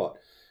China, but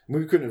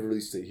we couldn't have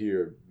released it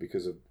here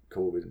because of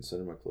COVID and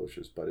cinema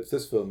closures. But if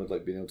this film had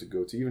like been able to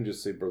go to even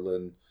just say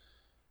Berlin,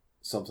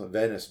 something like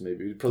Venice,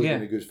 maybe it'd probably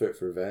been a good fit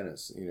for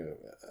Venice, you know,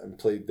 and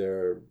played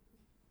there.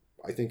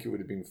 I think it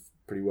would have been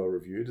pretty well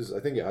reviewed, as I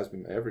think it has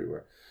been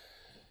everywhere.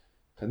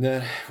 And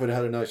then would have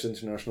had a nice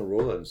international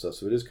rollout and stuff.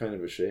 So it is kind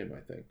of a shame, I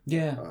think.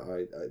 Yeah.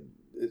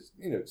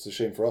 It's a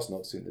shame for us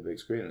not seeing the big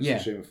screen. It's a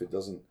shame if it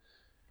doesn't.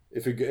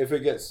 If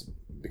it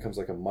becomes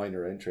like a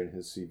minor entry in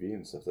his CV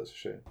and stuff, that's a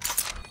shame.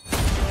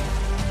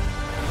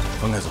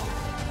 分开走，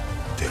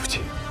对不起，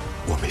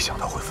我没想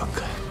到会分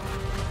开。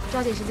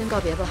抓紧时间告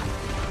别吧，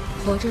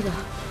活着的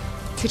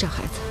去找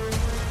孩子。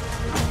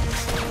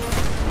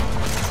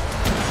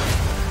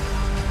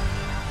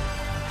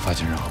发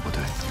现任何不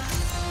对，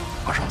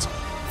马上走，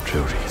只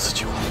有这一次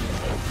机会。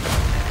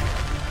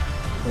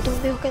我都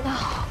没有跟他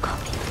好好告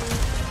别。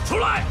出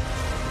来！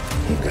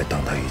应该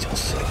当他已经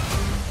死了。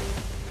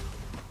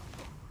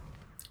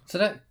 So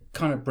that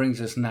kind of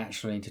brings us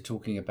naturally into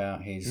talking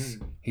about his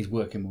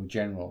work in more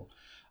general.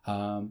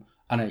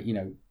 I know, you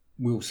know,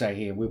 we'll say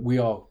here we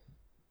are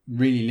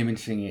really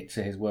limiting it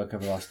to his work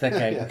over the last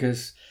decade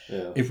because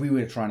if we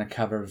were trying to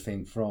cover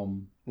everything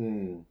from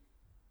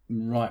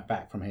right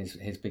back from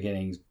his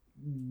beginnings,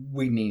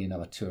 we need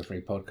another 2 or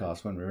 3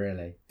 podcasts, wouldn't we?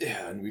 Really?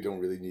 Yeah, and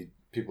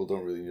people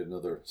don't really need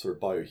another sort of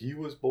bio. He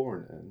was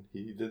born and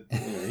he did.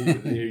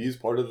 He's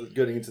part of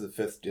getting into the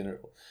 5th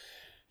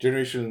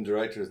generation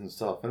directors and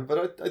stuff,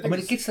 but I think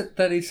it gets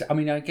that is. I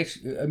mean,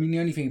 the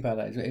only thing about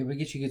that is, I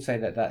guess you could say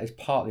that is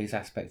partly his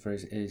aspect for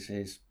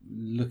his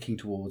looking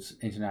towards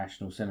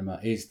international cinema.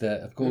 Is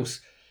that of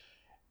course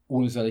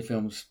all his early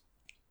films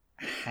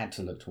had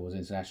to look towards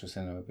international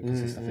cinema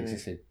because this stuff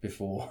existed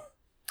before.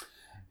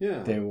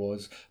 There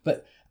was,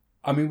 but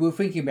I mean, we're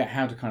thinking about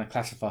how to kind of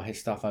classify his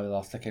stuff over the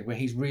last decade, where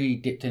he's really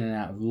dipped in and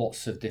out of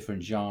lots of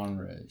different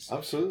genres.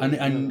 Absolutely.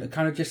 And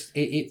kind of just,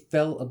 it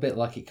felt a bit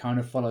like it kind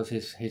of follows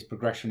his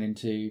progression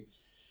into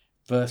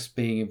first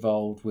being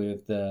involved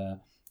with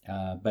the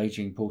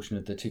Beijing portion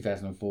of the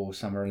 2004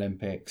 Summer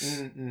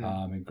Olympics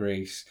in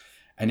Greece.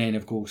 And then,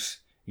 of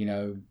course, you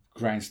know,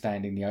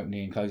 grandstanding the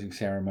opening and closing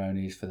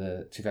ceremonies for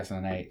the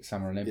 2008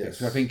 Summer Olympics. Yes.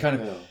 So I think kind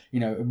of,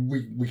 you know,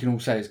 we can all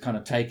say it's kind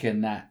of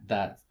taken that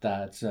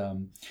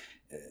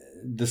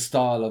the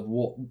style of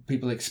what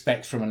people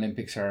expect from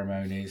Olympic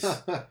ceremonies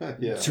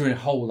to a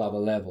whole other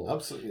level.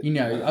 Absolutely. You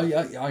know,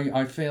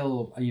 I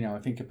feel, you know, I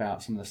think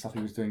about some of the stuff he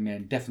was doing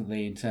then,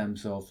 definitely in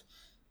terms of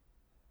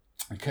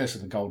The Curse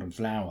of the Golden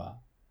Flower.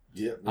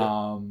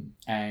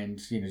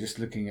 And, you know, just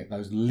looking at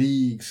those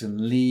leagues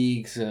and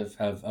leagues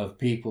of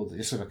people that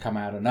just sort of come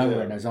out of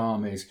nowhere in those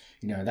armies,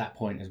 you know, at that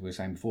point, as we were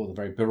saying before, the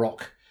very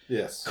Baroque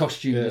Yes.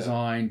 Costume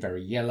design,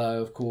 very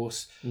yellow, of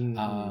course.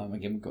 Again,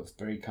 we've got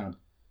very kind of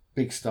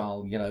big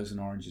style yellows and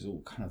oranges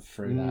all kind of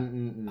through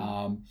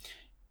that.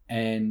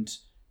 And,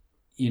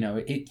 you know,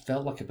 it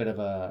felt like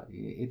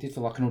it did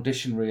feel like an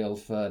audition reel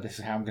for this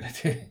is how I'm going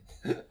to do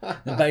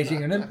the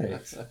Beijing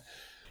Olympics.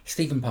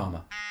 Stephen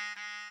Palmer.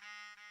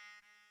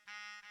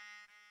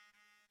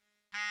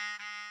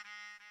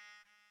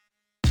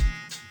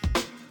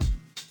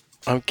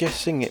 I'm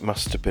guessing it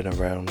must have been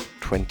around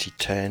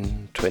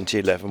 2010,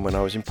 2011 when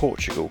I was in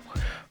Portugal,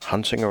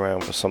 hunting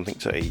around for something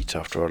to eat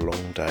after a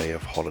long day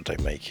of holiday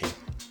making.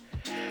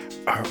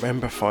 I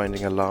remember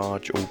finding a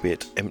large,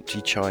 albeit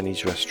empty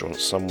Chinese restaurant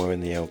somewhere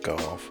in the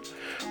Algarve,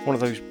 one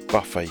of those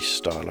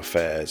buffet-style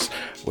affairs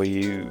where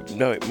you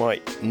know it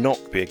might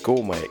not be a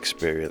gourmet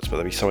experience, but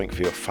there'll be something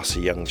for your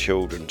fussy young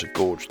children to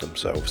gorge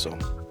themselves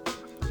on.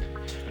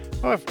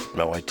 I have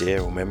no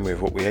idea or memory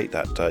of what we ate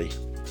that day.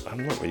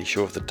 I'm not really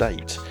sure of the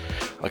date.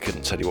 I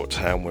couldn't tell you what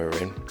town we were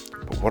in,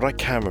 but what I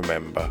can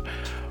remember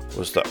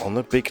was that on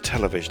the big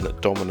television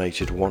that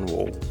dominated one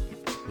wall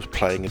was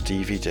playing a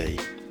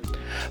DVD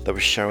that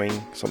was showing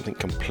something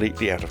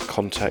completely out of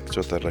context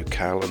with the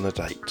locale and the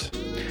date,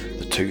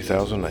 the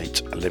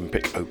 2008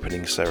 Olympic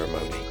opening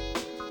ceremony.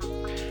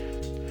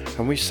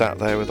 And we sat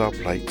there with our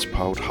plates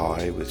piled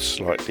high with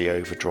slightly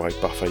over-dried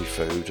buffet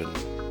food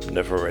and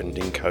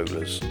never-ending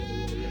colas.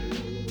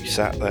 We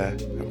sat there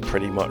and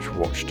pretty much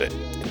watched it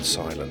in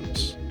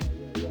silence.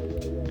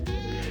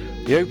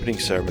 The opening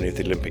ceremony of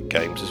the Olympic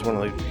Games is one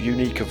of those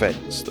unique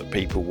events that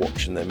people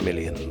watch in their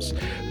millions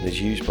and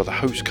is used by the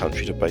host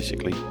country to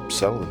basically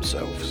sell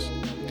themselves.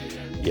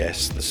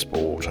 Yes, the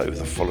sport over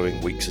the following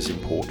weeks is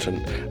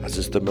important, as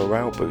is the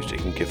morale boost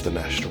it can give the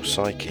national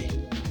psyche.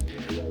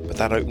 But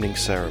that opening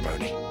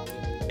ceremony,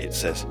 it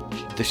says,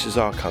 this is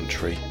our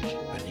country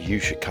and you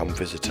should come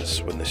visit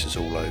us when this is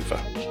all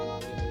over.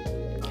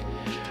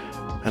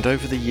 And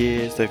over the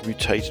years they've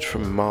mutated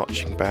from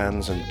marching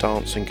bands and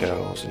dancing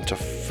girls into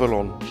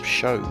full-on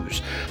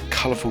shows,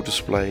 colourful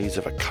displays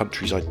of a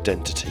country's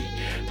identity,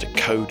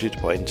 decoded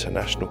by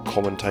international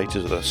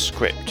commentators with a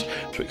script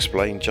to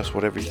explain just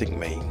what everything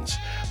means,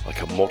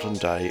 like a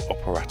modern-day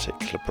operatic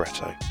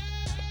libretto.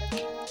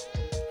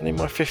 And in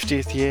my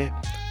 50th year,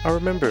 I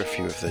remember a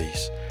few of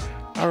these.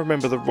 I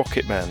remember the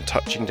Rocket Man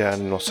touching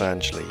down in Los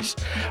Angeles.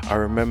 I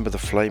remember the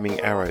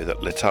flaming arrow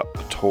that lit up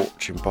the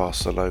torch in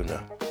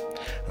Barcelona.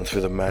 And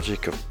through the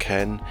magic of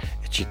Ken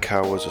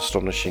Ichikawa's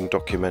astonishing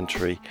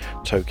documentary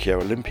Tokyo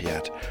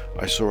Olympiad,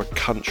 I saw a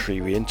country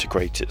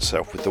reintegrate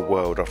itself with the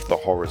world after the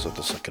horrors of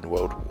the Second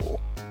World War.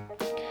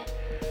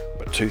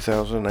 But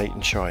 2008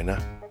 in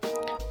China,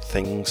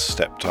 things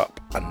stepped up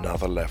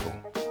another level.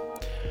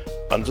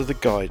 Under the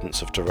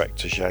guidance of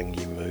director Zhang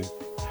Yimou,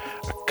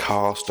 a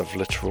cast of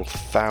literal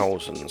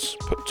thousands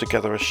put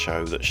together a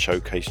show that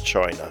showcased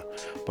China,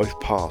 both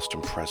past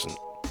and present.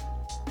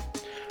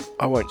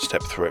 I won't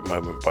step through it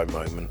moment by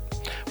moment,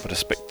 but a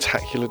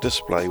spectacular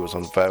display was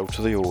unveiled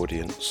to the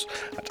audience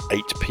at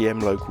 8 p.m.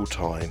 local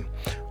time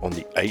on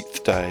the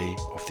 8th day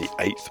of the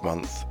 8th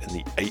month in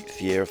the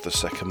 8th year of the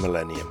second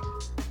millennium.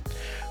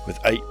 With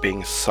 8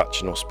 being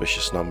such an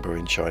auspicious number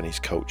in Chinese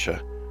culture,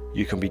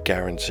 you can be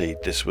guaranteed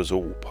this was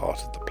all part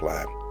of the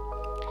plan.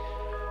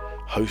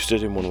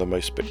 Hosted in one of the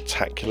most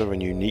spectacular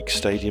and unique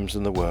stadiums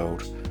in the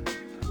world,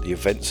 the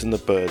events in the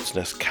Bird's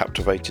Nest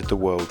captivated the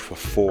world for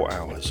 4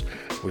 hours,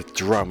 with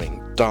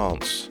drumming,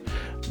 dance,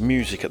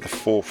 music at the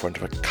forefront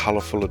of a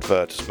colourful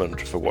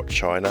advertisement for what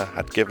China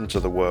had given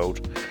to the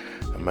world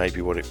and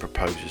maybe what it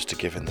proposes to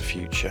give in the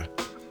future.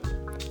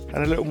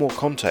 And a little more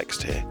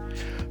context here.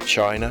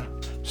 China,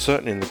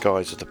 certainly in the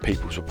guise of the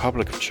People's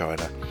Republic of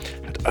China,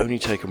 had only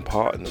taken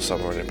part in the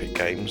Summer Olympic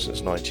Games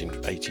since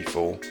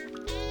 1984.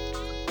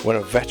 When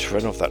a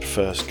veteran of that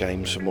first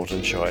Games for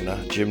modern China,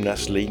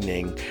 gymnast Li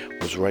Ning,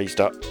 was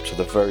raised up to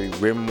the very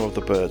rim of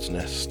the Bird's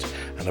Nest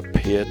and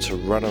appeared to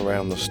run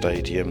around the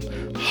stadium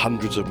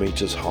hundreds of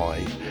metres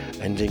high,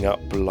 ending up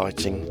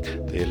lighting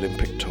the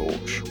Olympic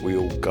torch, we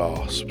all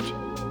gasped.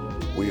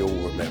 We all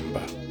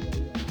remember.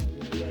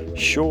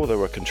 Sure, there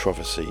were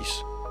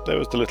controversies. There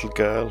was the little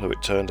girl who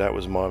it turned out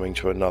was miming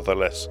to another,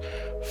 less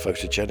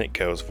photogenic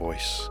girl's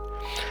voice.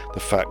 The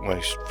fact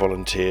most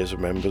volunteers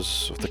were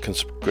members of the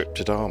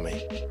conscripted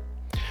army.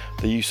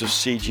 The use of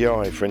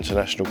CGI for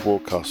international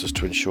broadcasters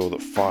to ensure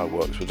that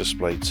fireworks were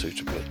displayed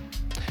suitably.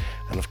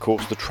 And of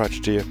course the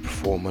tragedy of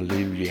performer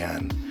Liu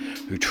Yan,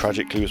 who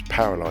tragically was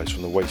paralysed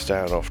from the waist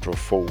down after a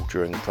fall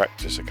during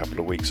practice a couple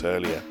of weeks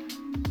earlier.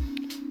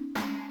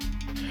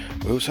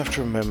 We also have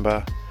to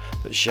remember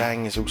that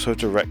Zhang is also a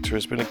director who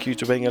has been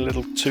accused of being a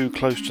little too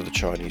close to the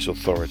Chinese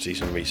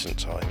authorities in recent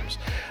times,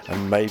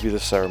 and maybe the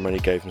ceremony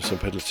gave him some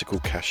political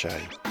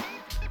cachet.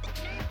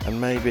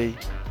 And maybe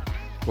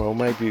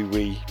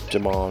we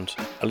demand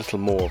a little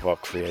more of our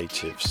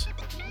creatives.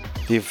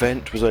 The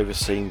event was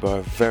overseen by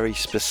a very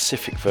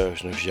specific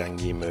version of Zhang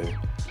Yimou.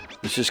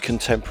 This is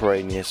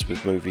contemporaneous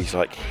with movies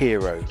like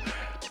Hero,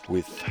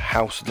 with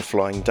House of the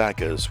Flying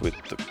Daggers, with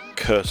The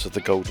Curse of the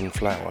Golden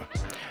Flower.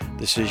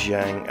 This is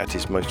Zhang at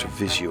his most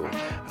visual,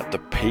 at the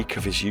peak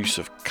of his use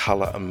of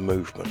colour and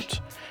movement.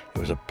 It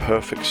was a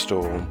perfect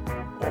storm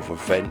of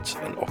event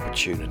and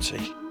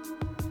opportunity.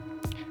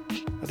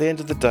 At the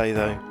end of the day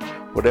though,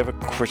 whatever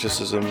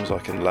criticisms I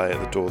can lay at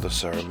the door of the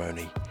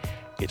ceremony,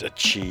 it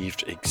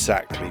achieved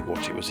exactly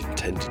what it was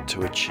intended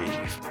to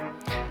achieve.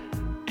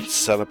 It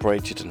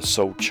celebrated and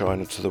sold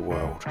China to the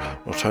world,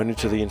 not only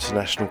to the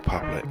international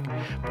public,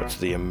 but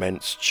to the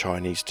immense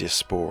Chinese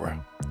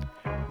diaspora.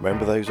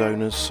 Remember those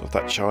owners of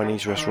that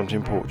Chinese restaurant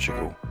in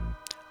Portugal?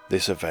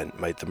 This event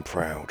made them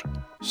proud.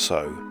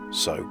 So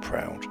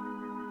proud.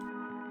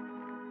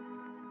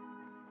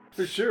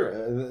 For sure.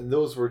 And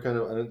those were kind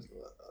of a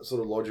sort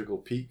of logical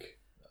peak,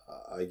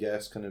 I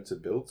guess, kind of to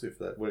build to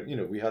for that.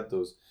 When, we had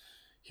those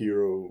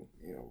hero,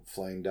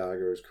 flying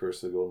daggers,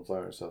 Curse of the Golden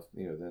Flower and stuff,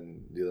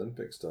 then the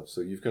Olympic stuff. So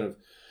you've kind of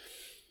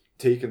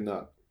taken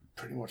that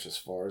pretty much as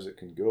far as it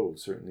can go,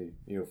 certainly,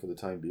 for the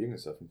time being and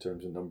stuff, in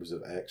terms of numbers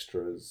of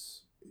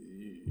extras,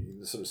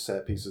 the sort of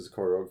set pieces, the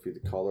choreography,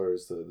 the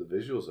colors, the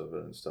visuals of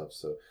it and stuff.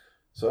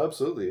 So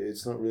absolutely,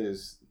 it's not really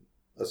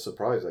a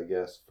surprise, I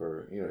guess,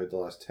 for, the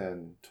last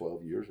 10,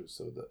 12 years or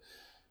so that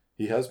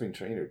he has been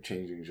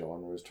changing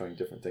genres, trying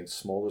different things,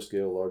 smaller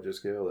scale, larger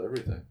scale,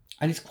 everything.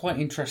 And it's quite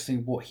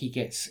interesting what he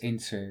gets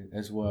into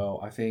as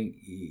well. I think,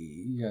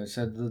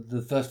 so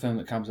the first film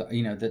that comes up,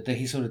 that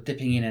he's sort of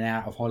dipping in and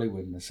out of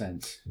Hollywood in a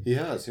sense. He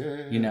has,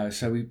 yeah.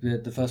 So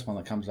the first one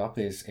that comes up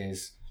is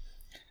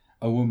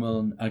a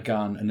woman, a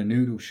gun, and a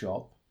noodle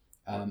shop,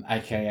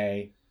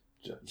 aka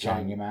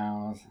Zhang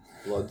Yimou's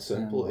Blood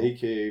Simple,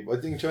 aka I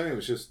think China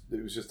was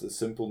just a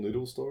simple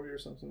noodle story or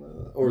something like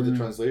that, or the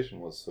translation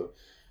was. So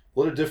a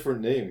lot of different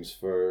names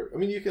for. I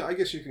mean, I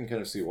guess you can kind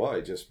of see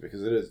why, just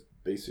because it is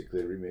basically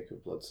a remake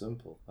of Blood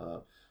Simple,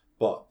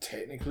 but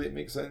technically it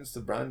makes sense to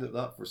brand it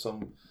that for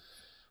some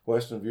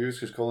Western viewers,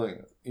 because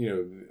calling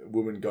it,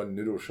 woman gun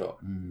noodle shop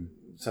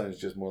sounds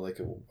just more like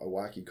a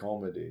wacky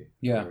comedy,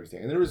 and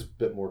everything. And there is a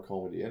bit more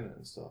comedy in it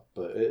and stuff,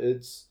 but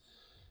it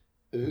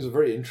was a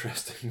very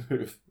interesting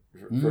move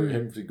for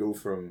him to go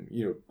from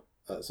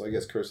so I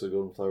guess Curse of the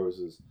Golden Flower was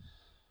his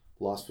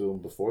last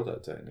film before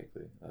that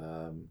technically.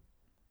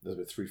 There's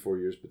about 3-4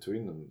 years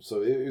between them,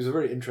 so it was a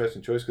very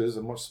interesting choice because it's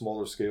a much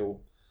smaller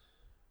scale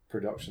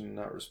production in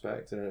that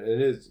respect, and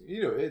it is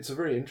it's a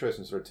very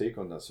interesting sort of take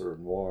on that sort of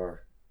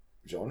noir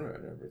genre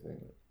and everything.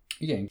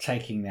 Yeah, and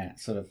taking that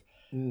sort of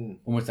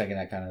almost taking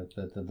that kind of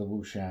the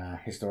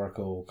wuxia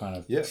historical kind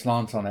of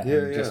slant on it,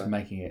 and just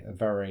making it a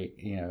very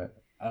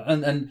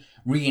and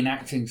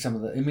reenacting some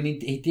of the. I mean,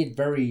 he did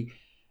very.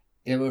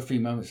 There were a few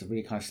moments that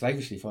really kind of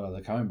slavishly follow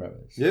the Coen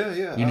brothers.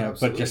 Absolutely.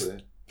 But just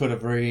put a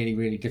really,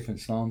 really different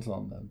slant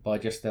on them by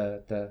just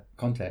the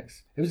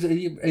context. It was. I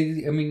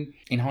mean,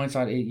 in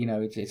hindsight,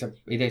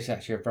 it is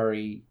actually a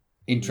very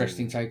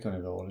interesting take on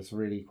it all. It's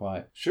really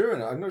quite sure,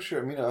 and I'm not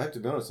sure. I mean, I have to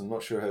be honest. I'm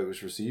not sure how it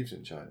was received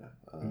in China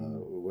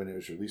when it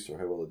was released, or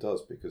how well it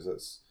does, because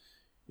that's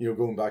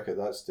going back at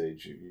that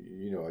stage.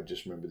 I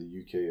just remember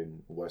the UK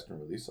and Western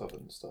release of it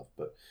and stuff,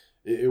 but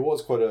it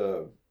was quite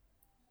a.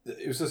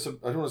 It was I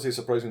don't want to say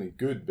surprisingly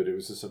good, but it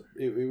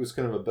was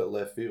kind of a bit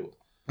left field.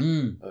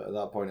 At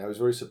that point, I was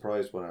very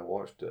surprised when I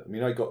watched it. I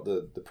mean, I got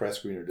the press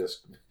screener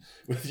disc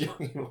with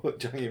Zhang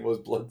Yimou's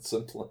Blood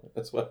Simple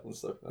as well and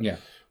stuff. Like that,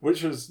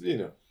 which was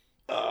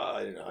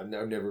I'm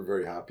never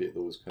very happy at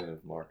those kind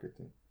of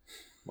marketing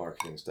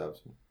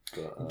stabs.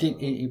 But,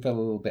 he felt a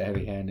little bit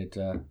heavy-handed,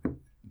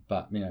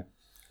 but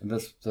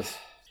this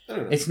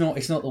it's not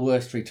the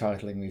worst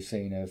retitling we've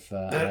seen of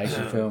an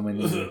Asian film in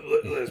the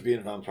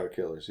lesbian vampire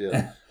killers.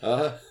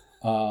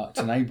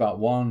 to name but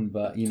one,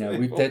 but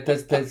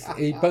there's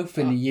both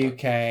in the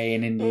UK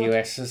and in the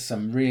US there's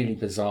some really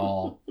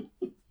bizarre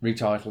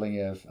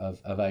retitling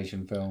of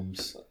Asian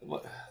films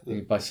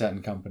by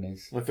certain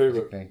companies. My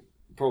favourite,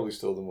 probably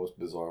still the most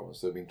bizarre one.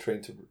 So I mean,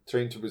 Train to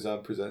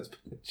Busan presents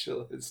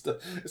Peninsula. It's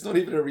not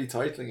even a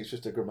retitling; it's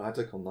just a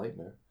grammatical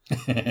nightmare.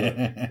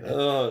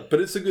 But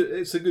it's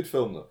a good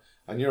film though,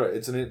 and you're right.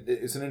 It's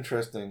an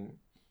interesting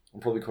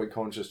and probably quite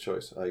conscious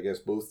choice, I guess,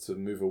 both to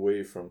move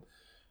away from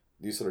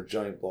these sort of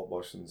giant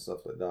blockbusters and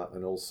stuff like that,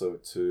 and also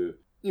to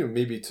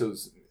maybe to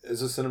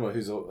as a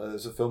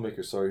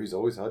filmmaker, who's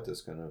always had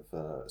this kind of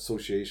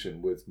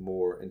association with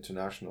more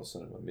international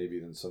cinema, maybe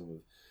than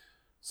some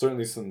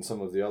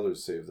of the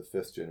others, say, of the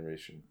fifth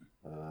generation.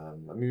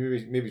 I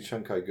mean, maybe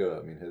Chiang Kai-ge.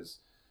 I mean, his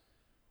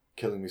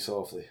Killing Me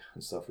Softly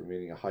and stuff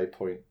remaining a high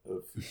point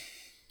of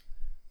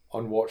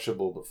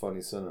unwatchable but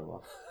funny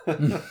cinema.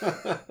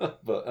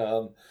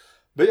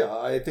 But yeah,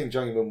 I think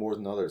Zhang Yimou more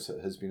than others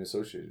has been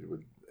associated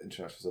with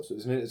international stuff. So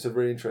it's a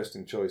very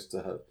interesting choice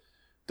to have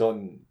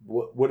done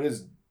what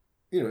is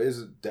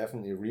is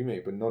definitely a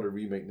remake, but not a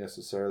remake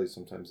necessarily.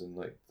 Sometimes in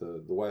like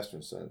the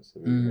Western sense,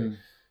 of remake.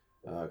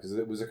 Because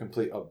it was a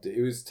complete update.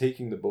 It was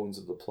taking the bones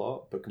of the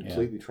plot, but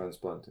completely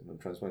transplanting them,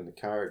 transplanting the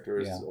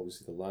characters,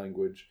 obviously the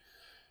language,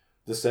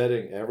 the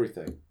setting,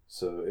 everything.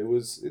 So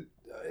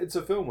it's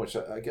a film which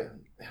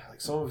again,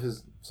 like some of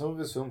his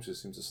films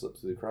just seem to slip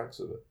through the cracks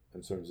of it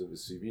in terms of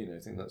his CV, and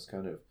I think that's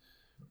kind of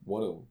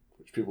one of them,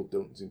 which people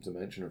don't seem to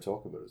mention or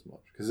talk about as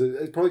much. Because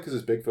it's probably because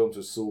his big films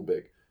are so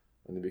big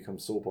and they become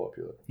so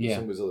popular. Yeah.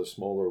 Some of his other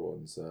smaller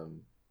ones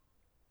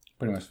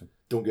pretty much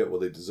don't get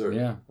what they deserve.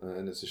 Yeah.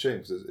 And it's a shame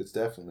because it's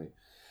definitely,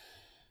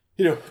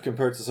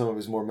 compared to some of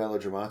his more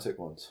melodramatic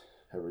ones,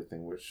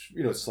 everything, which,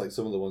 it's like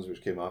some of the ones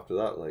which came after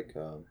that, like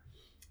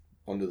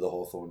Under the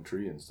Hawthorn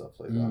Tree and stuff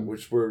like that,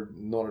 which were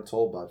not at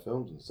all bad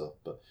films and stuff,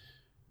 but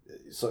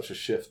such a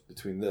shift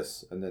between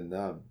this and then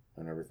them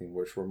and everything,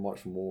 which were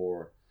much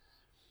more,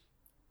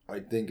 I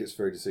think it's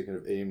fair to say, kind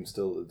of aimed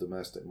still at the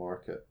domestic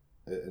market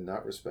in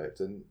that respect.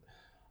 And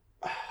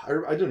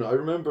I don't know, I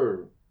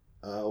remember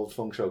old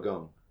Feng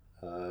Xiaogang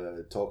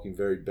talking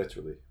very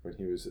bitterly when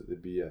he was at the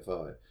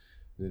BFI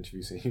in an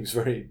interview, saying he was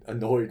very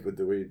annoyed with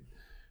the way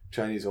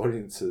Chinese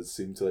audiences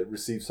seem to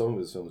receive some of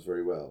his films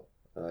very well,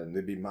 and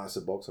they'd be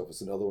massive box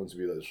office, and other ones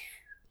would be like,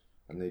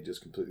 and they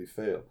just completely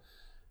fail.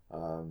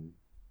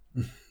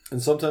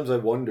 And sometimes I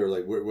wonder,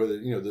 like, whether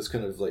this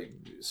kind of like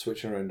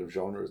switching around of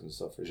genres and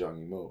stuff for Zhang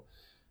Yimou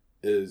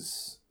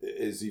is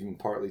even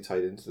partly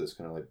tied into this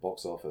kind of like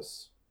box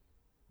office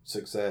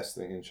success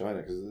thing in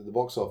China, because the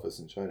box office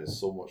in China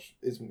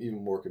is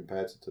even more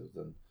competitive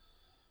than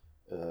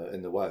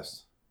in the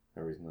West.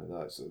 Everything like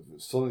that. So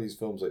some of these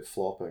films like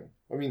flopping,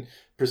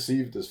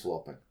 perceived as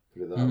flopping,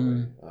 put it that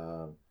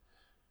way.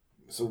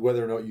 So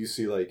whether or not you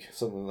see like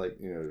something like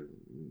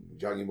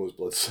Zhang Yimou's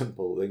Blood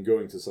Simple, then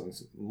going to something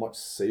much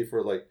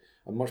safer, like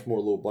a much more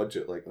low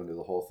budget, like Under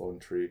the Hawthorn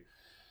Tree,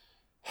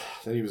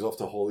 then he was off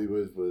to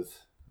Hollywood with,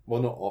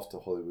 well, not off to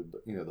Hollywood,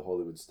 but the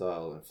Hollywood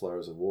style and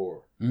Flowers of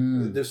War.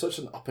 There's such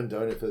an up and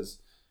down of his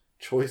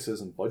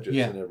choices and budgets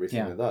and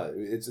everything like that.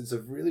 It's a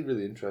really,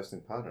 really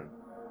interesting pattern.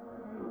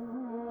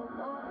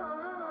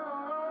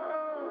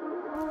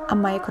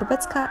 I'm Maya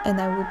Kurbecka,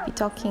 and I will be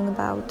talking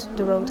about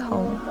The Road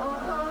Home,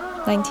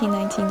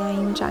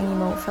 1999 Zhang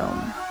Yimou film.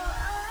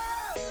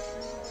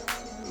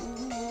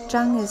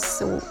 Zhang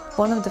is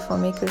one of the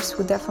filmmakers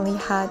who definitely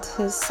had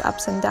his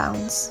ups and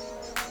downs,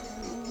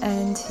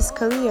 and his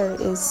career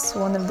is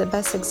one of the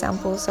best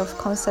examples of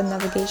constant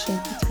navigation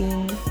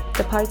between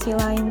the party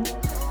line,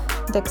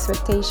 the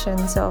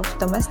expectations of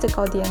domestic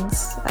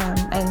audience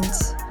and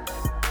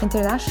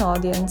international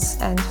audience,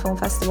 and film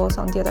festivals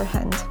on the other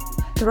hand.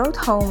 The Road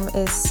Home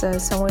is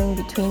somewhere in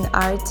between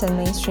art and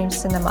mainstream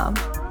cinema.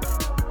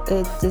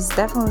 It is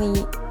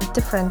definitely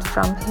different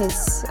from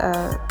his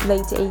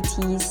late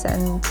 80s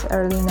and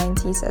early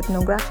 90s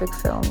ethnographic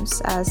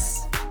films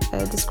as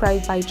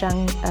described by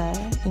Zhang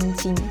in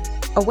Yimou.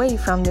 Away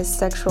from the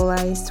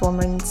sexualized,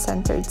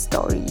 woman-centered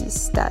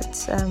stories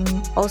that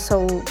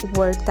also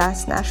worked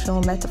as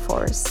national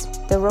metaphors,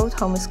 The Road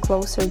Home is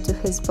closer to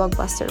his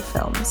blockbuster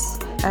films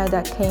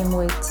that came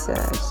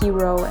with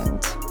hero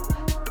and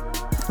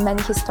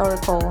many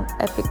historical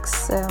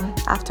epics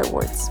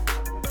afterwards.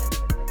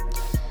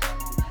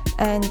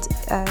 And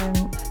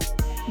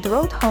The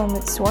Road Home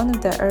is one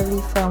of the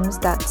early films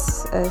that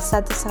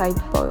set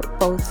aside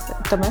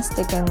both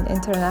domestic and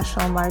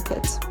international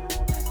markets.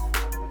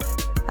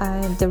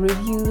 The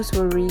reviews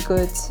were really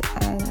good,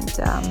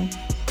 and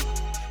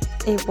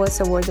it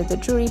was awarded the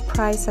jury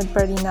prize at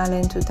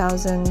Berlinale in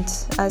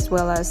 2000, as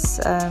well as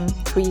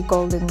 3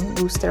 Golden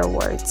Rooster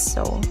Awards.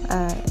 So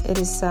it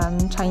is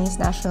Chinese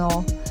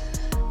national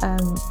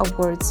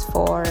awards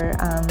for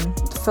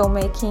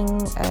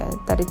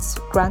filmmaking that it's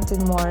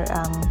granted more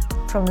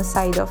from the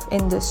side of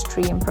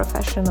industry and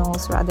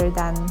professionals rather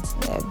than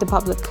the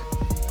public.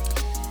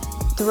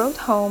 The Road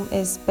Home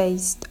is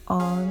based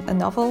on a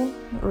novel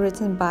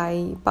written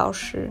by Bao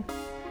Shi,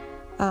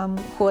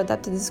 who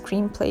adapted the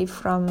screenplay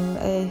from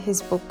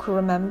his book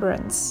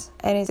Remembrance.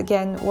 And it's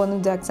again one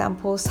of the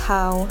examples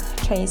how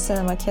Chinese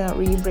cinema cannot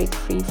really break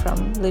free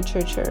from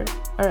literature,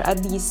 or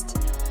at least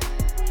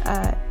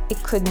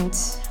it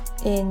couldn't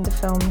in the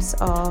films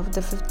of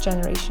the 5th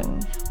generation.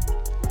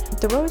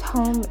 The Road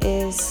Home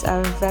is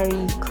a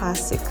very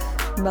classic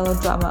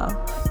melodrama.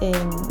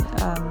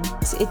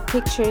 It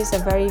pictures a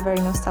very, very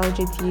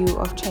nostalgic view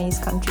of Chinese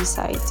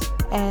countryside.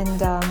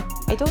 And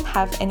I don't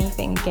have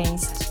anything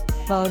against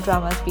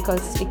melodramas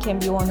because it can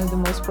be one of the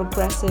most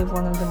progressive,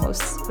 one of the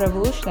most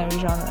revolutionary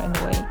genre in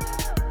a way,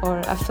 or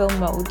a film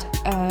mode.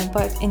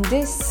 But in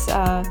this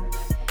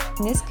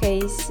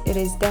case, it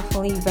is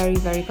definitely very,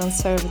 very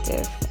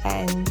conservative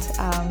and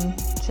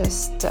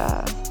just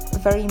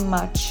very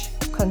much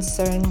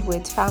concerned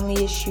with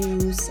family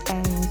issues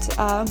and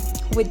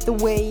with the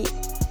way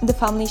the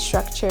family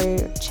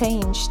structure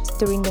changed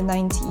during the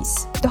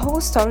 90s. The whole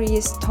story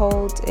is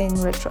told in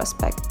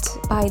retrospect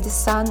by the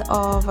son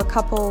of a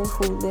couple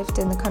who lived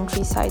in the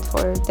countryside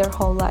for their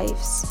whole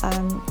lives.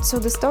 So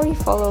the story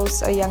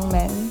follows a young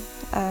man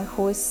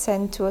who is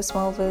sent to a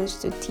small village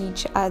to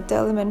teach at the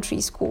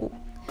elementary school.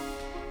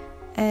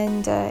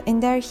 And in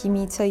there he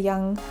meets a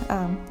young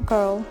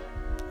girl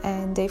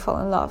and they fall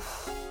in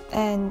love.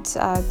 And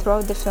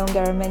throughout the film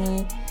there are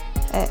many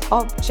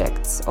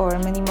objects or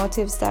many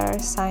motives that are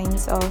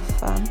signs of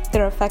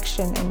their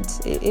affection, and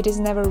it is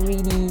never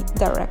really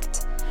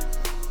direct.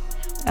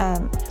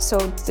 So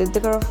the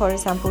girl, for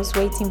example, is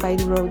waiting by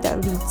the road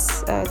that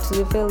leads to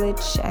the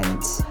village,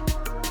 and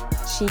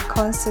she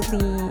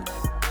constantly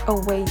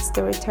awaits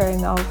the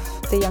return of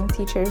the young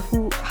teacher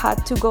who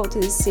had to go to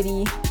the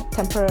city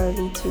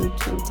temporarily to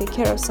take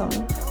care of some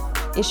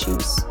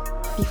issues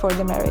before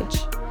the marriage.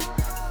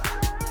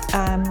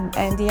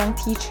 And the young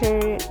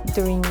teacher,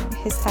 during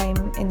his time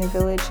in the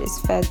village, is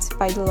fed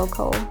by the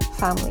local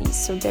families.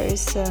 So there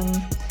is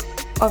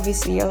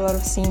obviously a lot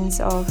of scenes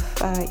of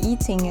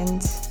eating,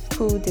 and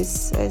food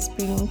is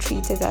being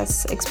treated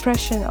as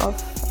expression of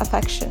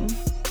affection.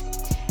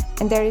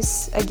 And there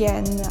is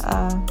again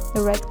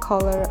the red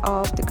color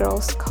of the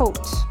girl's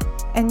coat.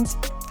 And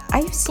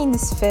I've seen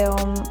this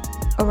film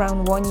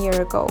around 1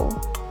 year ago,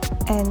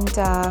 and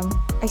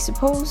I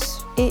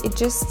suppose it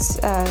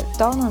just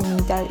dawned on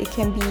me that it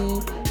can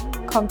be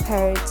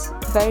compared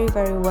very,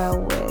 very well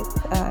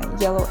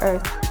with Yellow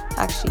Earth,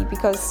 actually,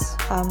 because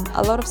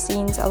a lot of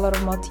scenes, a lot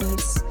of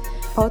motifs,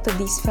 both of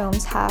these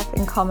films have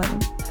in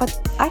common. But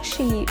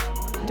actually,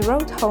 The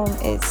Road Home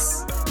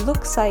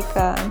looks like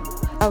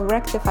a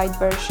rectified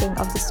version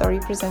of the story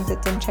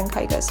presented in Chiang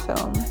Kai-shek's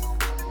film.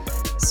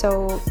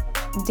 So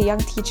the young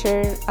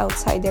teacher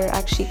outsider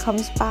actually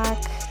comes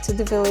back to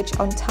the village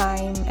on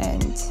time,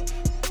 and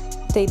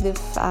they live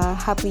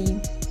happily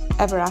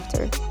ever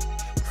after.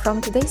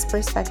 From today's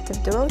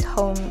perspective, The Road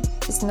Home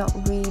is not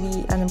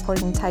really an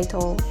important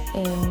title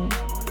in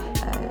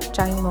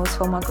Zhang Yimou's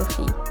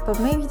filmography, but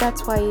maybe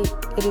that's why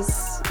it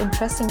is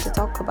interesting to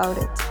talk about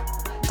it.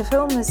 The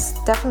film is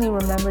definitely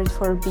remembered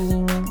for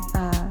being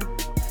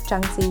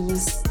Zhang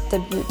Ziyi's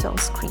debut on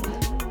screen,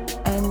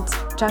 and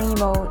Zhang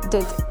Yimou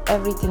did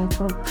everything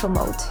to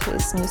promote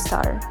his new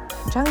star.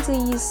 Zhang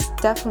Ziyi is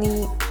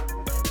definitely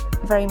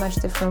very much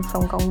different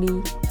from Gong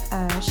Li.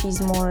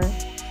 She's more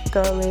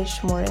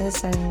girlish, more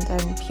innocent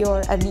and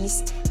pure. At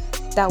least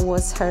that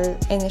was her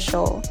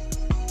initial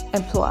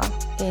emploi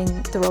in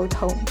The Road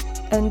Home.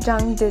 And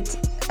Zhang did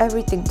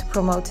everything to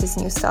promote his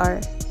new star.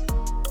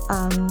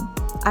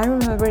 I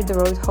remember The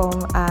Road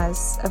Home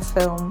as a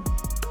film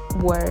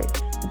where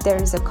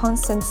there is a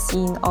constant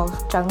scene of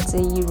Zhang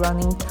Ziyi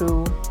running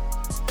through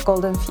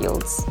golden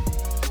fields,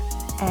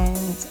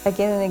 and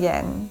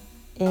again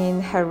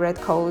in her red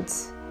coat.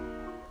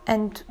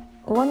 And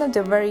one of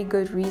the very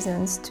good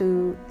reasons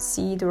to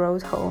see The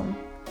Road Home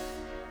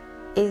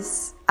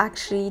is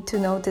actually to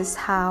notice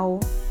how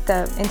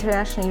the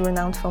internationally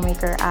renowned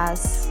filmmaker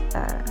as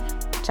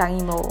Zhang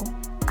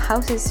Yimou,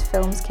 how his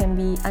films can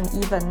be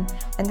uneven,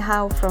 and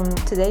how from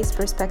today's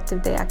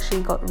perspective they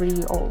actually got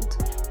really old.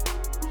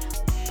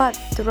 But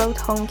The Road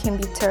Home can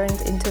be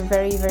turned into a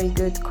very, very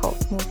good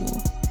cult movie.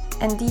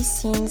 And these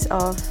scenes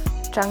of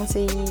Zhang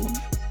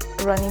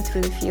Ziyi running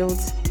through the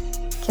fields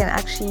can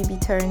actually be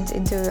turned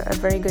into a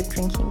very good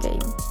drinking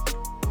game.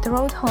 The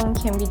Road Home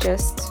can be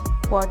just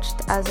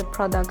watched as a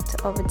product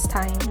of its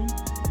time,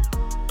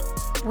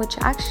 which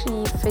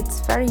actually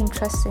fits very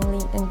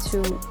interestingly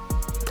into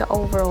the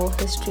overall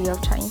history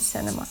of Chinese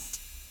cinema.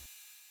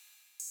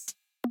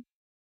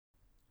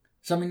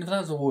 So, I mein, The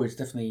Flowers of War is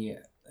definitely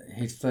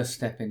his first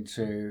step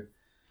into,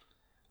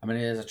 I mean,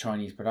 it is a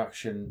Chinese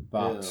production,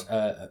 but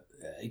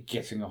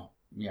getting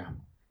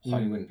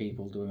Hollywood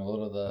people doing a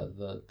lot of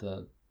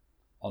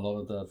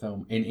the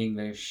film in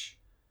English.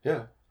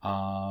 Yeah.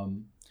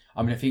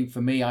 I mean, I think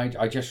for me,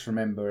 I just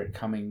remember it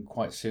coming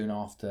quite soon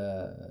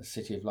after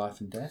City of Life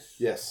and Death.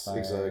 Yes,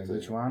 exactly.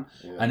 Sichuan.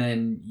 Yeah. And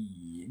then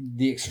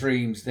the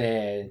extremes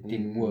there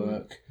didn't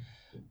work,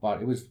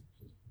 but it was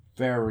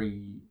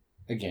very,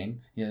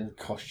 again, the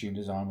costume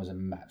design was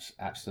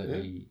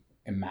absolutely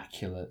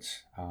immaculate.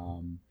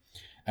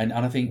 And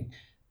I think,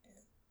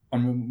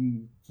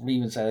 we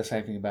even say the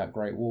same thing about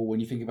Great Wall.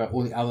 When you think about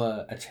all the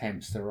other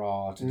attempts there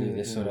are to do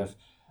this sort of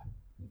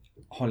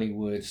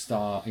Hollywood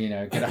star,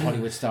 get a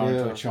Hollywood star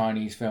into a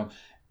Chinese film.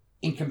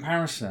 In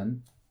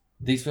comparison,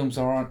 these films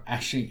aren't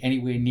actually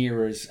anywhere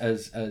near as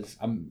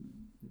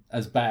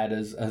bad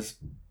as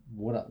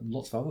what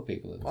lots of other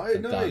people have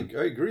done.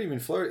 I agree. I mean,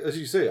 as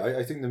you say,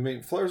 I think the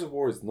main Flowers of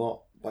War is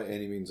not by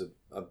any means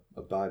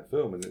a bad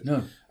film,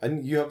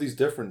 and you have these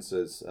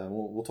differences, and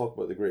we'll talk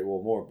about the Great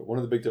Wall more. But one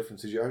of the big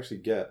differences you actually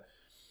get,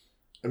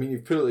 I mean,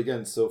 you've put it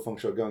against Feng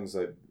Xiaogang's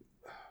what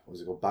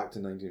was it called, back to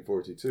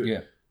 1942.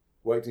 Yeah.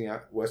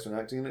 Western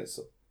acting in it's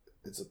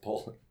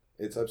appalling.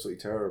 It's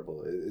absolutely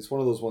terrible. It's one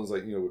of those ones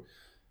like Liam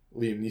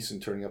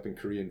Neeson turning up in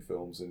Korean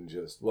films and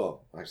just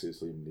actually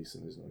it's Liam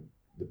Neeson, isn't he?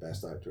 The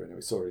best actor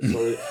anyway. Sorry.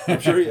 I'm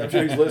sure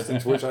he's listening,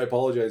 to which I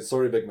apologize.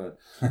 Sorry, big man.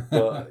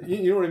 But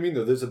you know what I mean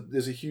though.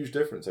 There's a huge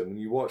difference. And when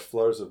you watch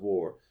Flowers of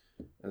War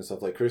and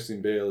stuff, like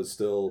Christian Bale is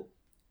still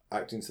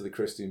acting to the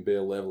Christian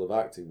Bale level of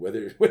acting, whether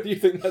you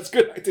think that's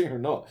good acting or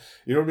not.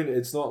 You know what I mean?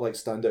 It's not like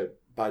standout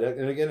bad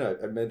acting. And again,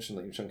 I mentioned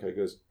like Chiang Kai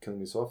goes Killing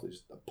Me Softly,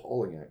 just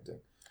appalling acting.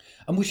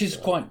 And which is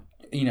quite,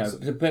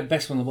 the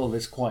best one in the world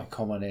is quite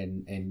common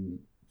in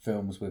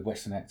films with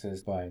Western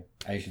actors by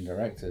Asian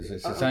directors.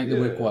 It's something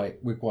that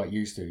we're quite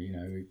used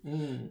to.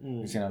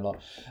 We've seen a lot.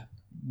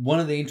 One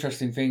of the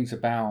interesting things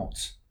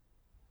about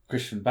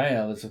Christian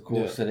Bale is, of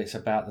course, that it's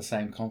about the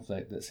same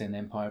conflict that's in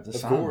Empire of the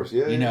Sun. Of course,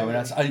 yeah. And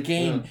that's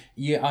again,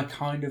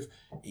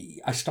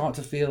 I start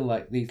to feel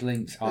like these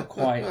links are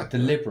quite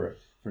deliberate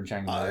from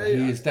Zhang Yimou.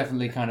 He is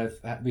definitely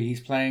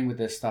he's playing with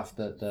this stuff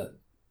that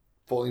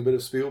following a bit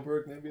of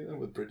Spielberg maybe then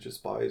with Bridge of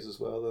Spies as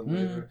well. Then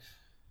later,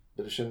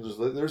 bit of Schindler's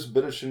List. There's a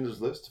bit of Schindler's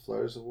List,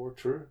 Flowers of War.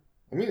 True.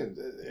 I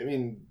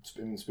mean,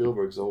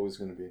 Spielberg's always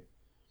going to be,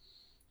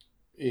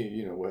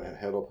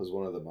 held up as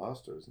one of the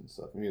masters and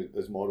stuff. I mean,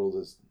 as modelled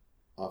as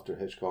after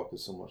Hitchcock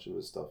as so much of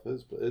his stuff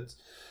is, but it's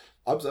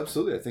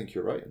absolutely. I think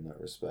you're right in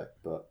that respect.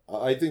 But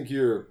I think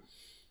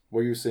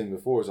what you were saying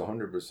before is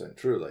 100%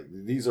 true. Like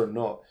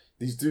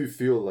these do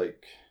feel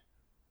like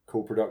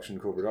co-production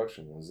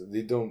ones.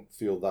 They don't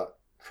feel that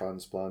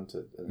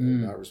transplanted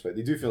in that respect.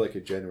 They do feel like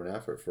a genuine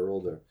effort for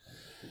all their,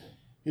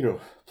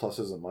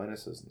 pluses and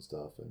minuses and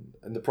stuff.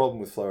 And the problem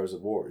with Flowers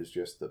of War is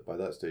just that by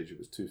that stage it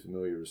was too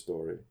familiar a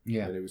story.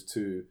 Yeah. And it was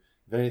too,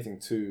 if anything,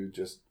 too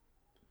just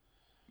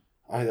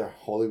either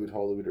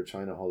Hollywood or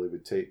China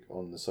Hollywood take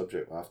on the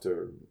subject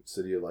after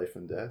City of Life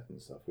and Death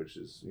and stuff, which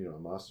is, a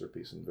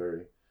masterpiece and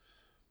very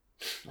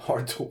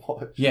hard to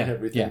watch. Yeah. And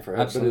everything for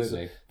him. Absolutely. But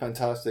it's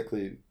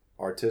fantastically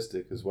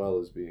artistic as well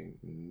as being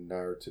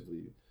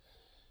narratively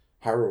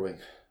harrowing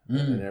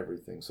and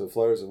everything. So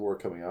Flowers of War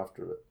coming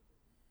after it.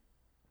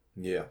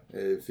 Yeah,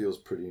 it feels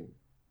pretty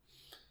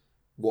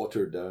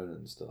watered down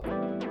and stuff.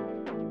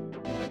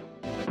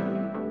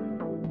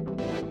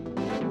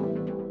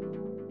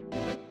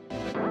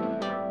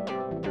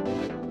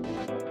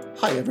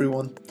 Hi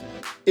everyone,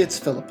 it's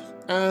Philip,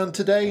 and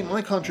today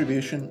my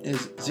contribution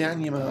is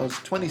Zhang Yimou's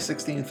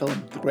 2016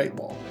 film The Great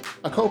Wall.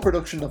 A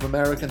co-production of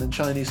American and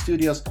Chinese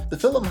studios, the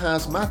film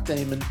has Matt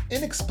Damon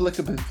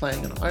inexplicably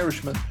playing an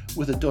Irishman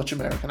with a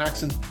Dutch-American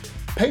accent,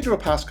 Pedro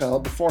Pascal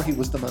before he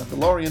was the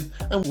Mandalorian,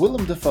 and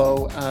Willem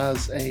Dafoe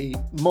as a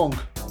monk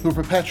who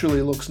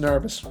perpetually looks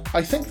nervous.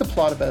 I think the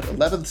plot about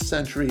 11th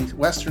century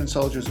Western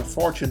soldiers of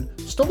fortune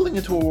stumbling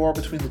into a war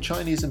between the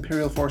Chinese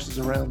imperial forces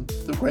around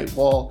the Great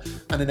Wall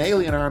and an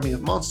alien army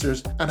of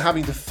monsters and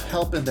having to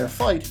help in their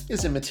fight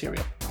is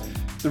immaterial.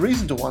 The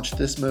reason to watch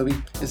this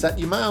movie is that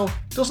Yimou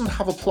doesn't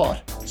have a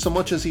plot so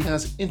much as he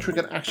has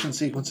intricate action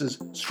sequences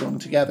strung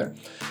together.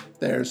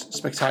 There's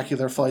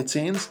spectacular fight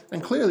scenes,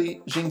 and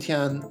clearly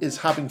Xingtian is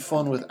having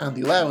fun with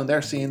Andy Lau in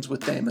their scenes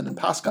with Damon and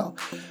Pascal.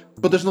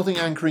 But there's nothing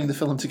anchoring the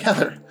film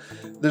together.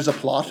 There's a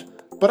plot,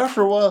 but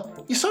after a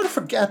while, you sort of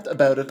forget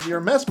about it. You're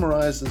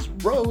mesmerized as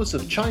rows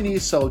of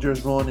Chinese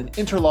soldiers run in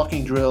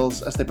interlocking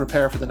drills as they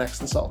prepare for the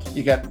next assault.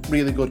 You get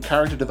really good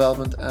character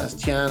development as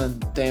Tian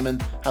and Damon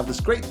have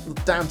this great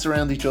dance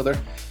around each other,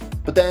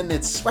 but then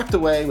it's swept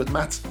away with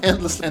Matt's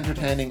endless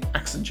entertaining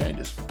accent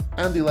changes.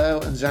 Andy Lau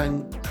and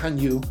Zhang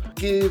Hanyu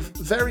give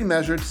very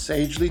measured,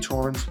 sagely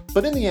turns,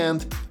 but in the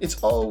end,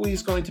 it's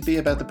always going to be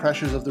about the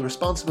pressures of the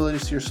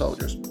responsibilities to your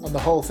soldiers, and the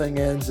whole thing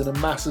ends in a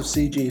massive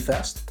CG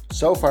fest.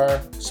 So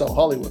far, so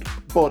Hollywood,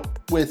 but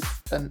with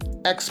an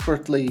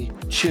expertly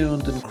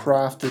tuned and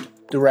crafted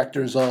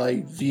director's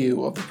eye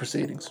view of the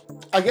proceedings.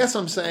 I guess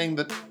I'm saying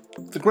that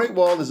The Great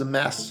Wall is a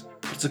mess,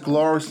 but it's a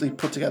gloriously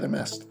put together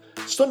mess.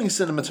 Stunning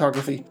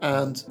cinematography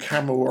and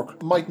camera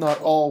work might not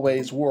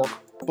always work,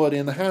 but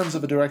in the hands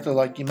of a director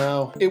like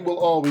Yimou, it will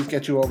always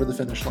get you over the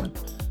finish line.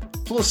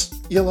 Plus,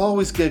 you'll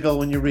always giggle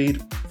when you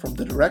read from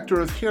the director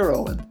of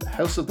Hero and The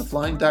House of the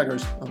Flying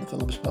Daggers on the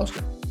film's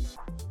poster.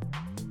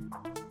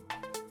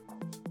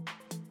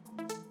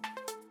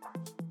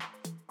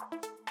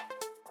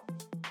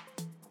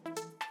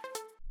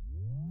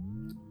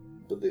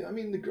 But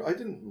I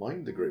didn't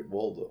mind The Great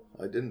Wall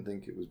though. I didn't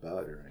think it was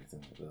bad or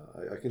anything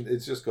like that.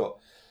 It's just got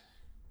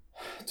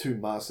two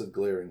massive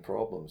glaring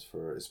problems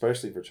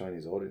especially for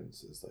Chinese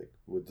audiences, like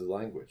with the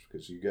language,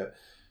 because you get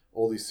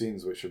all these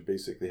scenes which are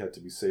basically had to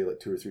be said like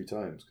 2 or 3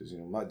 times because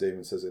Matt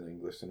Damon says it in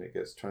English and it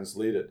gets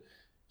translated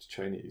to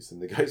Chinese,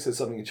 and the guy says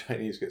something in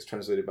Chinese, gets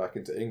translated back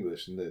into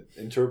English, and the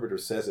interpreter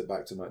says it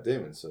back to Matt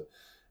Damon. So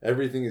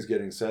everything is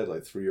getting said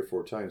like 3 or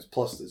 4 times.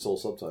 Plus, it's all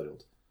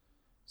subtitled.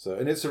 So,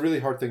 and it's a really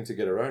hard thing to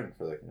get around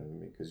for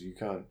because you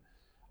can't,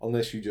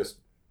 unless you just.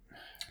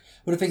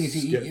 Well, the thing is,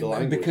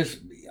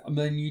 because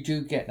you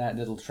do get that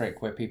little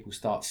trick where people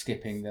start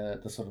skipping the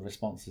sort of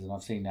responses, and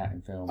I've seen that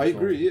in films. I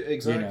agree,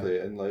 exactly,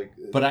 and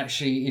But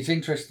actually, it's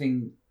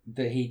interesting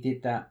that he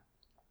did that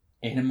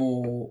in a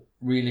more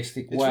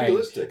realistic way,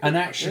 realistic, and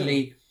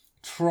actually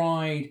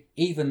tried,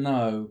 even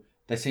though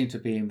they seem to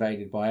be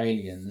invaded by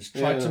aliens,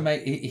 tried to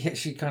make. He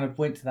actually kind of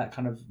went to that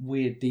kind of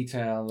weird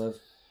detail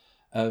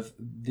of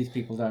these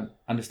people don't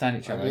understand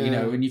each other.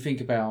 When you think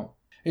about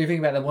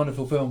the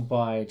wonderful film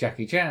by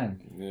Jackie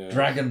Chan,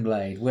 Dragon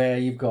Blade, where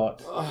you've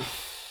got.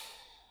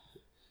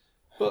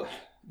 But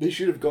they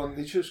should have done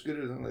like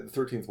the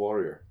 13th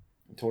Warrior,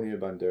 Antonio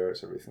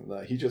Banderas, everything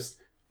like that. He just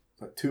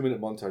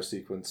 2-minute montage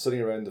sequence sitting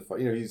around the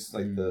fight. He's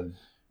like the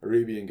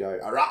Arabian guy,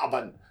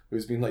 Araban,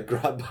 who's been like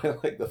grabbed by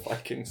like the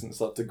Vikings and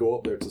stuff to go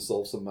up there to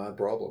solve some mad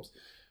problems.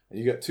 And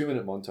you get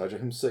 2-minute montage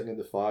of him sitting in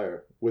the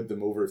fire with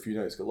them over a few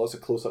nights. Got lots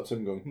of close-ups of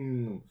him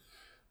going,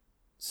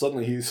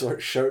 suddenly he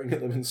starts shouting at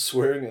them and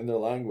swearing in their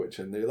language,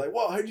 and they're like,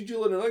 "What? How did you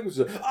learn their language?"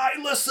 I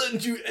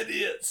listened, you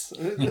idiots!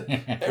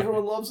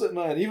 Everyone loves it,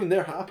 man. Even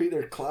they're happy.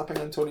 They're clapping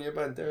Antonio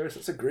Banderas.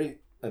 It's a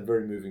great and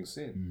very moving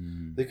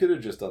scene. They could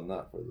have just done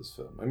that for this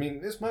film. I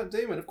mean, it's Matt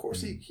Damon. Of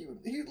course, he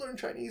learned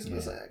Chinese in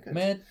a second.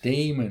 Matt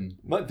Damon.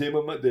 But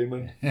I'm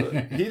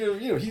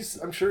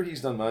sure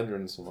he's done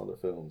Mandarin in some other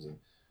films, and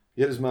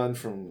he had his man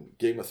from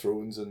Game of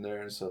Thrones in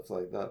there and stuff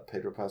like that,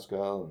 Pedro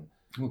Pascal, and.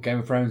 Well, Game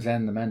of Thrones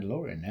and The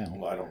Mandalorian now.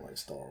 Well, I don't like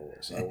Star Wars.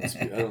 So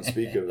I don't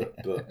speak of it,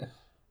 but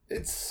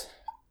it's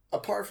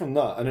apart from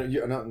that, and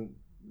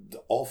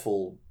the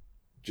awful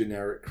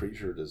generic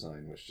creature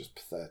design, which is just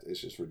pathetic.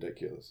 It's just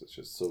ridiculous. It's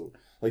just so,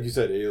 like you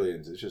said,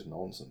 aliens. It's just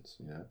nonsense,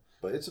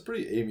 But it's a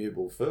pretty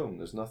amiable film.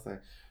 There's nothing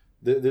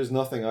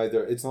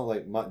either. It's not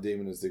like Matt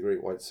Damon is the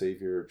great white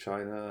savior of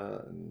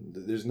China, and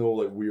there's no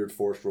like weird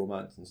forced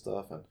romance and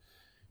stuff, and.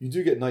 You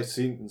do get nice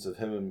scenes of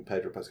him and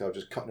Pedro Pascal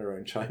just cutting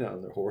around China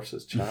on their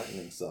horses, chatting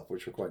and stuff,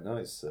 which were quite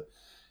nice. So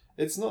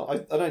it's not,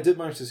 I did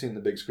manage to see it in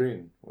the big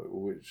screen,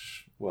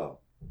 which, well,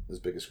 as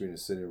big a screen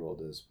as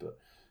Cineworld is, but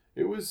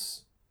it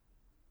was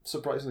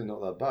surprisingly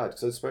not that bad,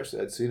 because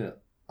especially I'd seen it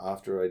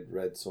after I'd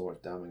read so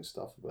much damning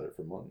stuff about it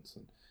for months,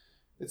 and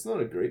it's not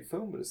a great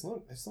film, but it's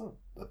not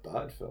a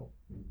bad film.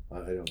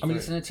 I mean,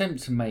 it's an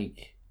attempt to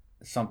make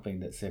something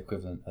that's the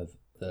equivalent of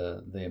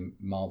the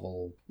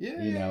Marvel,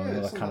 and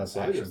all that kind of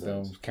action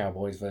films,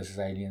 Cowboys versus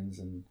Aliens,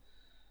 and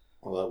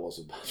well, that was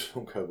a bad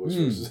film, Cowboys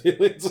versus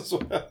Aliens as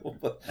well.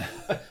 But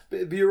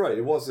you're right,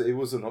 it was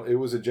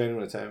a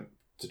genuine attempt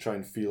to try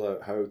and feel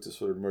out how to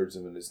sort of merge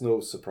them, and it's no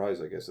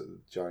surprise, I guess,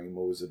 that Zhang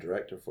Yimou was the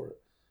director for it.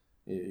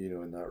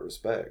 In that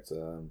respect.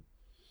 I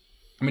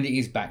mean, it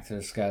is back to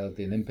the scale of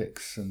the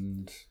Olympics,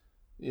 and.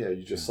 Yeah,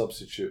 you just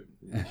substitute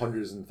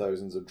hundreds and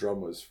thousands of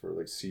drummers for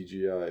like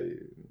CGI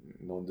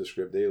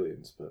nondescript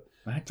aliens, but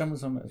I had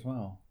drummers on it as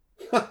well.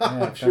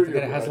 I'm sure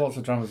it has lots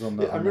of drummers on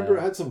it. I remember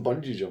it had some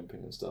bungee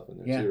jumping and stuff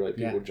in there too, right?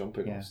 People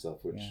jumping off stuff,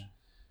 which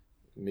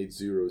made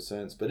zero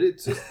sense. But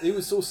it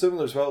was so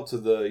similar as well to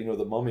the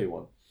the Mummy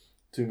one,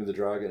 Tomb of the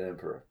Dragon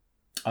Emperor.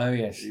 Oh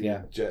yes,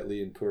 Jet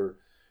Li and poor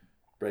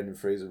Brendan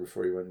Fraser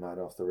before he went mad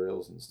off the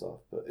rails and stuff.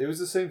 But it was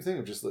the same thing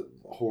of just like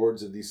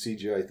hordes of these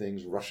CGI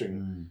things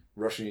rushing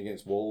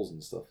against walls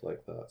and stuff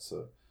like that.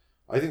 So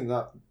I think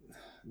that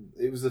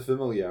it was the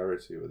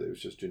familiarity with it. It was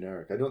just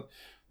generic.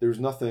 There was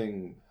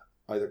nothing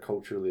either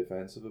culturally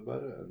offensive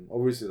about it, and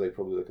obviously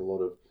probably a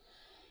lot of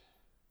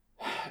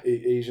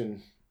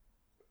Asian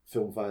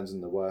film fans in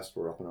the West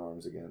were up in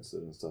arms against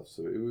it and stuff.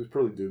 So it was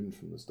probably doomed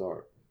from the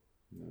start.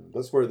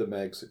 That's where the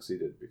Meg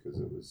succeeded, because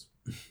it was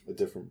a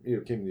different,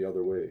 came the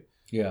other way.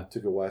 Yeah.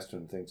 Took a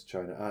Western thing to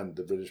China and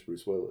the British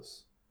Bruce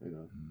Willis,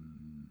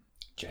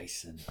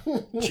 Jason.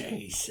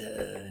 Great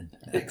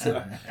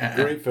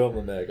film,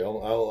 The Meg.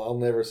 I'll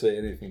never say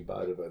anything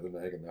bad about The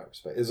Meg in that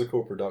respect. It's a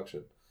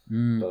co-production.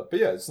 But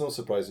yeah, it's no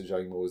surprise that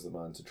Zhang Yimou was the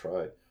man to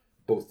try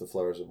both The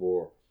Flowers of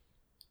War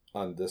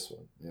and this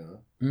one,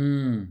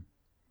 And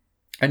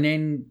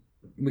then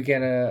we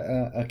get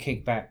a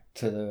kickback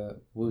to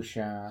the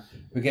wuxia.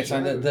 We get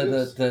something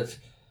that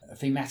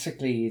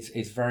thematically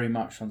is very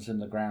much on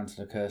similar ground to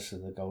the Curse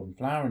of the Golden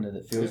Flower, and that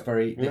it feels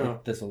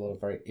there's a lot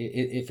of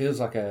it feels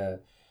like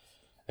a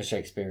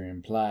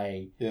Shakespearean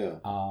play. Yeah.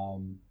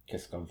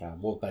 Curse of the Golden Flower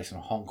was based on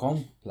a Hong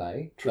Kong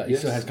play, but it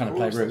still has kind of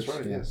play roots.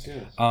 Right, yes.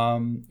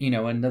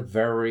 And the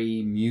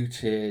very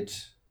muted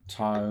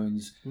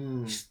tones,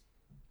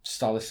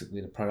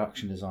 stylistically, the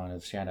production design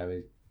of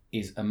Shadow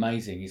is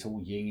amazing. It's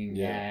all yin and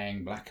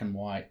yang, black and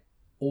white,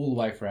 all the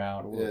way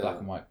throughout, all the black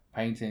and white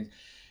paintings.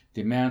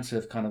 The amount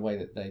of kind of way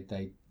that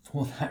they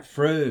pull that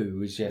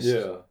through is just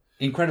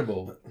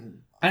incredible.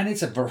 And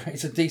it's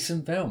a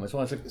decent film as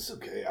well. It's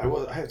okay.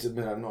 I have to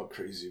admit, I'm not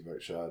crazy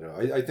about Shadow.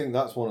 I think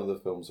that's one of the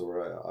films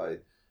where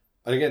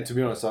and again, to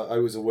be honest, I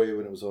was away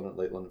when it was on at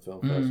Late London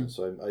Film Festival,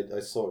 so I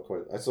saw it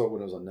I saw it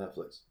when it was on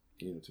Netflix,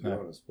 to be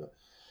honest. But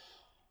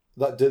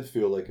that did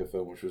feel like a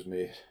film which was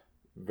made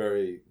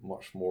very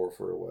much more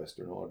for a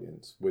Western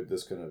audience, with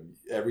this kind of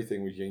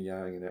everything with yin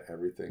yang and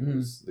everything,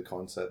 was the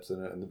concepts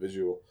in it and the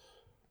visual.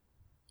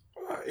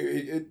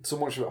 It so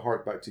much of it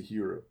harked back to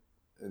Hero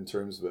in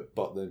terms of it,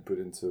 but then put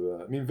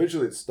into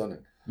visually it's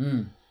stunning,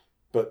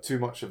 but too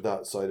much of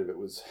that side of it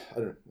was, I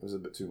don't know, it was a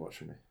bit too much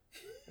for me.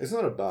 It's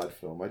not a bad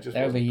film, I just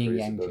wasn't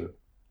crazy about it.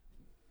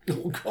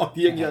 Oh god,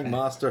 the Yin Yang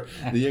Master,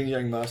 the Yin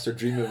Yang Master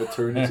Dream of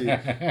Eternity,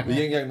 the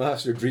Yin Yang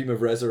Master Dream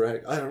of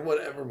Resurrect. I don't know,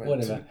 whatever, man.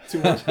 Whatever.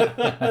 Too much.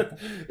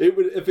 It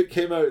would, if it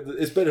came out.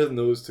 It's better than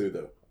those two,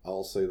 though.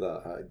 I'll say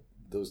that.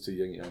 Those two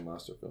Yin Yang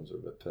Master films are a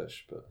bit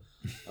pish, but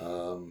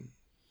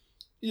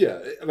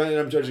yeah. I mean,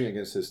 I'm judging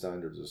against his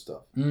standards of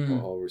stuff,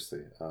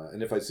 obviously.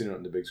 And if I'd seen it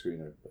on the big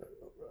screen, I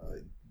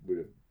would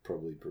have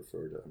probably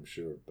preferred it, I'm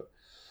sure. But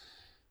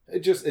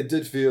it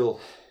did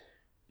feel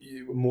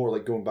more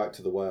like going back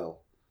to the well.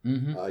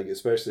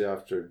 Especially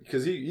after,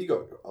 because he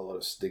got a lot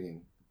of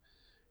stinging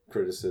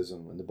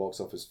criticism and the box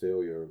office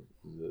failure of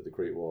the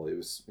Great Wall, it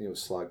was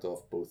slagged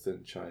off both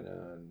in China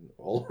and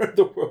all around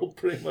the world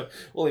pretty much.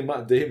 Only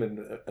Matt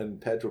Damon and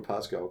Pedro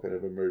Pascal kind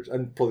of emerged,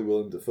 and probably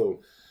Willem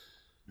Dafoe.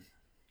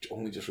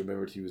 Only just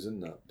remembered he was in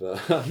that, but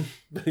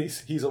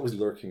he's always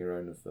lurking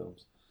around in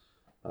films.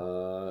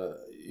 I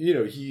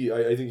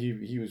think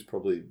he was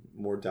probably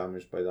more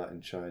damaged by that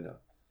in China,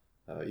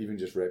 even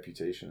just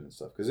reputation and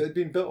stuff, because it had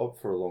been built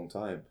up for a long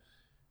time,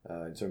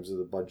 in terms of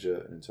the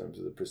budget and in terms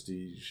of the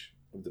prestige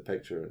of the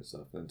picture and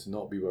stuff, and to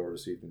not be well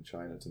received in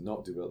China, to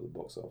not do well at the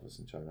box office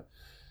in China,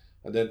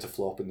 and then to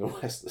flop in the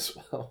West as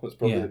well was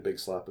probably a big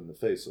slap in the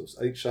face. So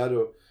I think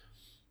Shadow,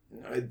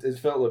 it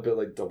felt a bit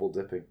like double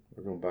dipping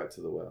or going back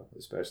to the well,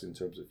 especially in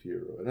terms of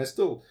Hero, and I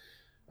still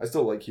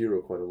like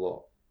Hero quite a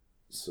lot.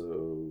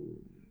 So,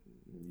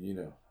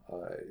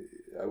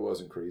 I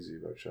wasn't crazy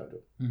about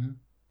Shadow. Mm-hmm.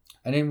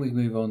 And then we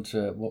move on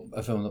to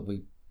a film that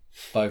we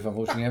both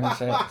unfortunately haven't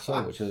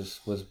saw, which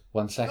was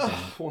 1 Second.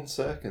 1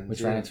 Second.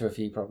 Which ran into a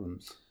few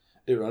problems.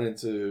 It ran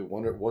into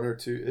one or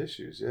two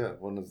issues, yeah.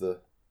 One of the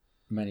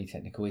many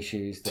technical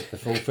issues that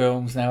befall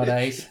films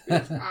nowadays.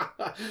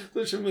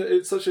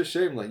 It's such a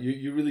shame. Like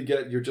you really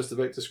you're just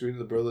about to screen at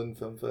the Berlin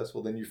Film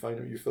Festival, then you find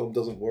out your film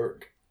doesn't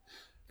work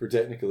for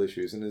technical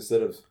issues, and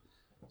instead of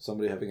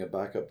somebody having a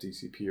backup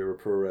DCP or a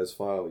ProRes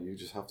file, you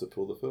just have to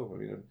pull the film. I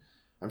mean,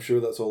 I'm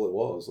sure that's all it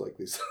was. Like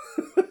these,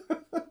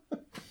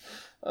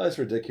 it's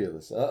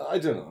ridiculous. I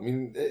don't know. I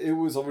mean, it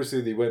was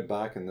obviously they went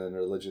back and then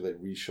allegedly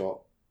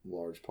reshot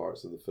large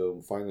parts of the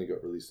film. Finally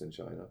got released in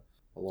China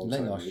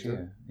alongside last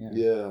year.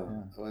 Yeah,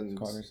 and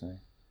quite recently,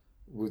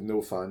 with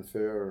no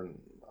fanfare, and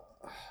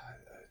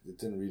it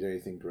didn't read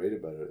anything great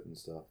about it and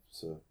stuff.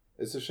 So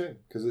it's a shame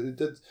because it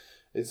did.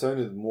 It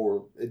sounded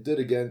more. It did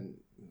again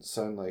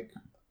sound like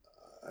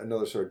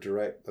another sort of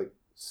direct, like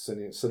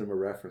cinema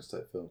reference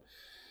type film.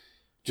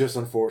 Just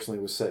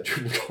unfortunately was set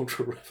during the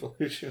Cultural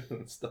Revolution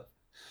and stuff.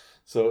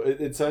 So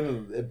it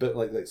sounded a bit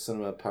like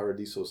Cinema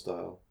Paradiso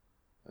style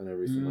and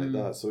everything like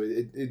that. So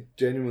it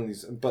genuinely,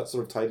 but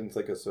sort of tied into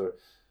like a sort of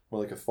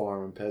more like a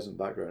farm and peasant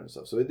background and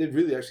stuff. So it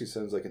really actually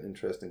sounds like an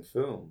interesting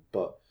film.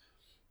 But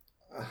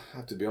I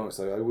have to be honest,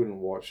 I wouldn't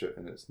watch it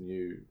in its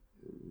new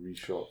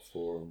reshot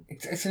form.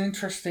 It's an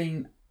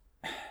interesting.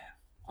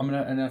 I mean,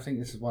 and I think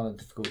this is one of the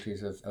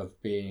difficulties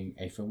of being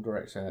a film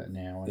director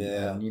now, and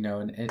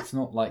and it's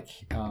not like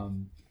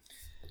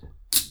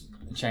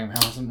Zhang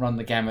hasn't run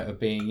the gamut of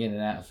being in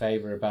and out of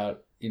favour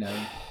about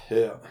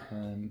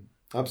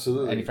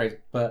absolutely any phrase,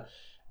 but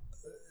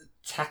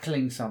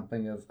tackling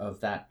something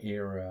of that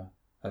era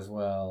as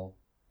well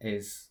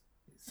is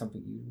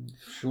something you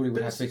surely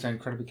would have to be so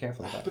incredibly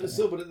careful about. But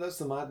that's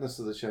the madness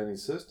of the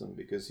Chinese system,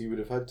 because he would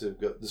have had to have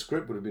got the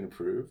script would have been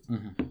approved.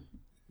 Mm-hmm.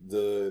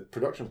 The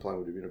production plan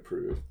would have been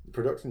approved. The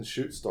production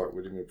shoot start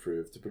would have been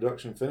approved. The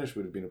production finish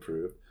would have been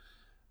approved.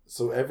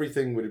 So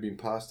everything would have been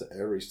passed at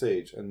every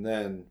stage, and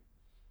then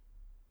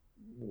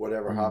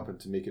whatever happened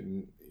to make it,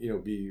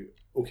 be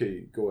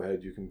okay. Go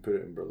ahead, you can put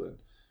it in Berlin,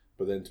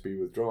 but then to be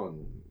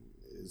withdrawn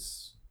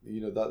is,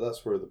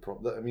 that's where the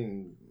problem. I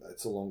mean,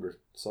 it's a longer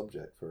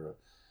subject for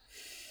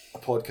a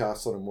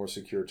podcast on a more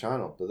secure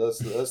channel, but that's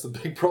the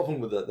big problem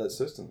with that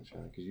system,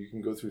 because you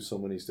can go through so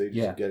many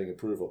stages of getting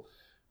approval.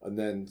 And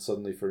then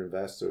suddenly for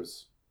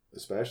investors,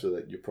 especially,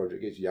 like your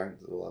project gets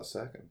yanked at the last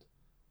second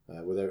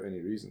without any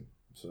reason.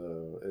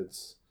 So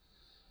it's,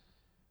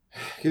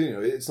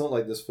 it's not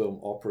like this film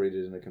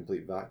operated in a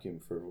complete vacuum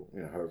for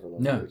however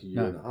long, like a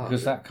year and a half.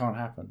 Because that can't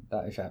happen.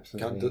 That is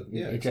absolutely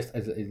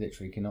it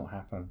literally cannot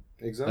happen.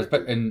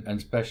 Exactly, and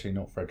especially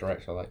not for a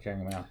director like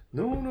Zhang Yimou.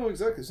 No,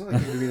 exactly. It's not like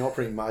he would have been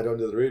operating mad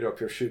under the radar up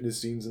here, shooting his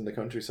scenes in the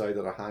countryside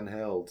on a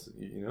handheld.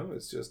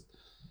 It's just,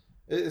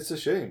 it's a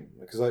shame,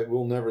 because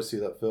we'll never see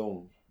that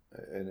film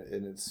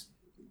in its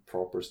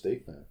proper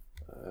state now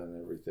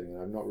and everything,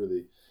 and I'm not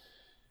really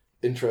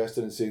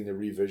interested in seeing the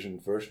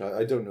revisioned version.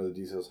 I don't know the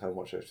details, how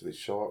much actually they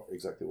shot,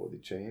 exactly what they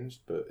changed,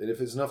 but if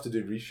it's enough to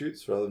do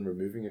reshoots rather than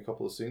removing a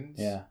couple of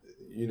scenes,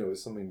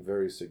 it's something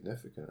very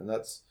significant, and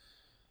that's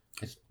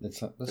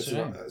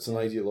an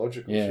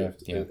ideological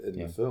shift in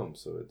the film.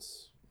 So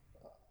it's,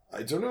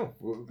 I don't know.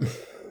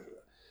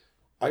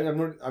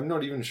 I'm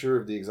not even sure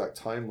of the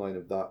exact timeline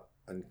of that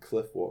and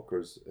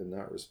Cliffwalkers in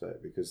that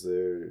respect, because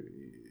they're,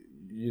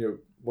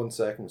 1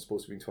 Second was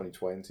supposed to be in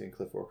 2020 and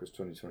Cliffwalkers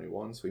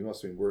 2021, so he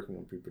must have been working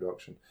on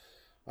pre-production.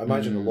 I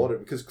imagine a lot of,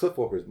 because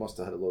Cliffwalkers must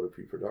have had a lot of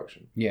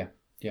pre-production. Yeah.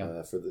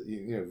 For the,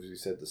 as you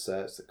said, the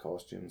sets, the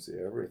costumes,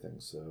 everything.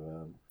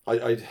 So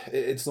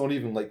it's not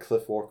even like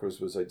Cliffwalkers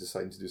was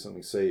deciding to do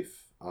something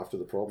safe after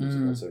the problems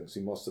in that second, because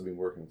he must have been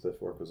working on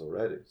Cliffwalkers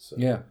already. So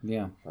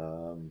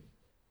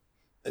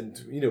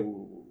and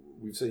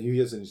we've said he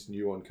has this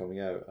new one coming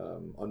out,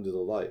 Under the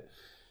Light,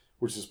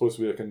 which is supposed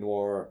to be like a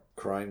noir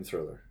crime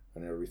thriller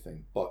and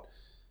everything, but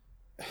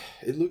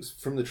it looks,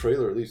 from the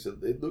trailer at least,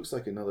 it looks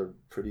like another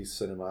pretty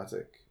cinema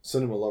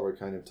lover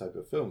kind of type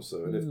of film.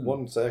 So, and if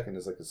 1 Second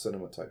is like a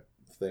cinema type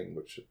thing,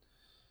 which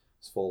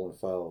has fallen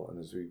foul,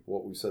 and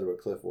what we said about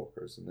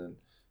Cliffwalkers, and then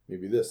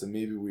maybe this, and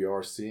maybe we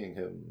are seeing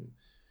him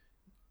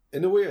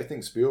in a way, I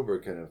think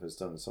Spielberg kind of has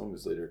done some of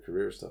his later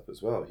career stuff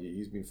as well.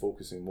 He's been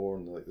focusing more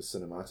on like the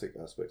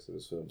cinematic aspects of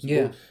his films.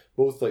 Yeah.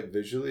 Both like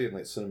visually and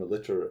like cinema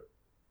literate.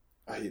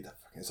 I hate that.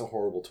 It's a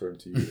horrible term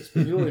to use,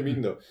 but you know what I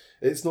mean. Though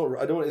it's not.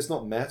 It's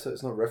not meta.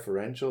 It's not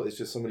referential. It's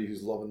just somebody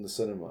who's loving the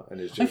cinema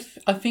and is just.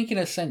 I think in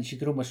a sense you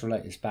could almost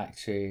relate this back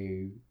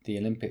to the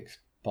Olympics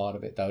part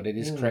of it, though. It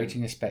is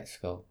creating a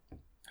spectacle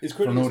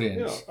for an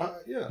audience.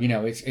 Yeah. You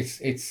know,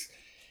 it's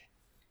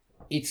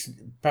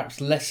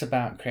perhaps less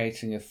about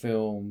creating a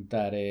film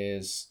that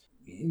is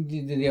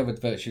the other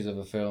virtues of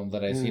a film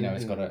that is, you know,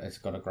 it's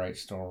got a great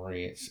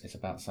story. It's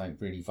about something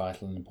really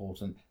vital and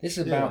important. This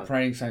is about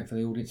creating something for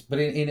the audience, but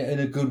in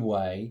a good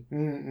way.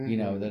 You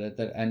know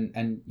that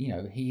and you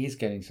know he is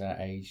getting to that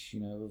age.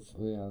 You know,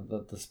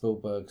 of the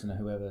Spielbergs and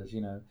whoever's.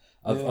 You know,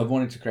 I've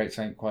wanted to create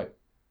something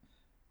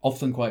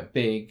quite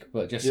big,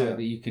 but just something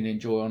that you can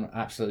enjoy on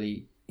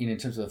absolutely. You know, in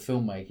terms of the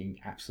filmmaking,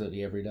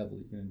 absolutely every level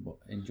you can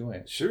enjoy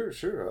it. Sure.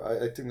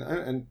 I think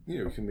that, and you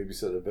know, you can maybe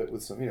set a bit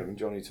with some. You know, I mean,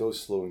 Johnny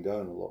To's slowing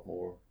down a lot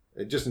more.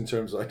 Just in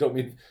terms of, I don't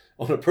mean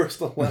on a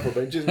personal level,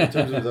 but just in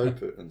terms of his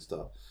output and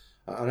stuff.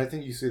 And I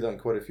think you see that in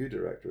quite a few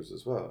directors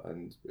as well.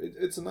 And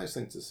it's a nice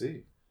thing to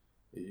see.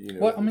 You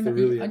know, well, I mean, they're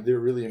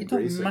really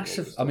embracing.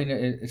 Massive. I mean,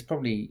 it's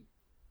probably.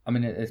 I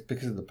mean, it's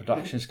because of the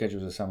production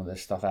schedules of some of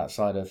this stuff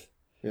outside of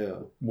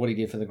what he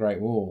did for The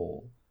Great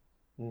Wall.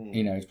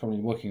 You know, he's probably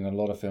working on a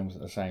lot of films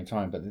at the same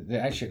time, but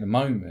actually at the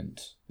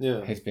moment,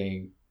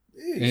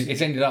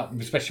 it's ended up,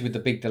 especially with the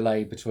big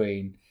delay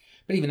between.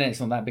 But even then, it's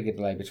not that big a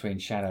delay between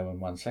Shadow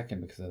and 1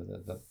 Second because of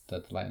the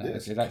delay.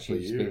 It's actually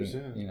years,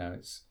 you know,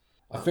 it's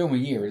a film a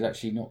year is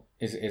actually not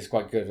is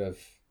quite good of,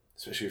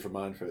 especially for a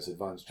man for his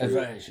advanced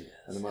training,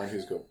 and a man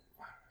who's got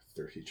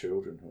 30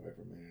 children,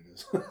 however many it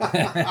is.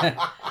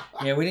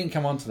 Yeah, we didn't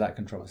come on to that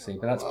controversy,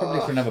 but that's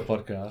probably for another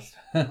podcast.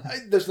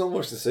 There's not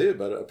much to say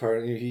about it.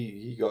 Apparently,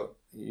 he got.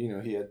 You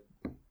know, he had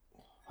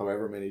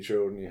however many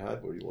children he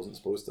had, but he wasn't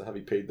supposed to have.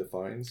 He paid the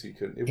fines. He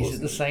couldn't. Is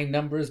it the same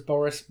number as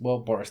Boris? Well,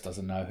 Boris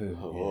doesn't know who.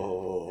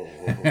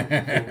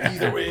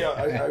 Either way,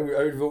 I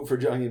would vote for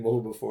Zhang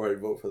Yimou before I'd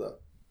vote for that.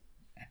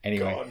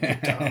 Anyway, God, you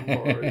damn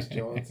Boris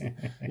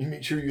Johnson. You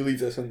make sure you leave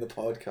this in the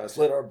podcast.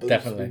 Let our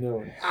beliefs be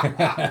known.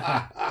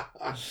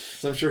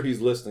 So I'm sure he's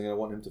listening, and I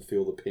want him to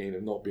feel the pain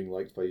of not being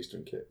liked by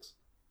Eastern kicks.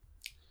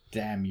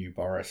 Damn you,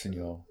 Boris, and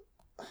your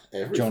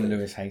everything. John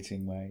Lewis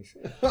hating ways.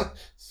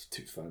 It's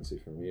too fancy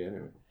for me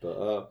anyway.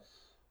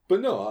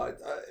 But no,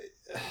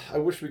 I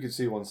wish we could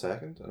see 1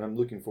 Second, and I'm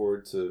looking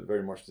forward to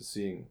very much to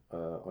seeing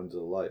Under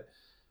the Light.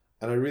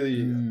 And I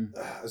really,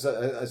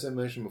 as I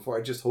mentioned before,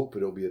 I just hope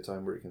it'll be a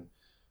time where it can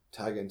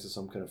tag into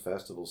some kind of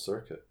festival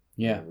circuit.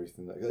 Yeah, and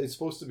everything. It's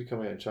supposed to be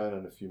coming out in China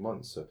in a few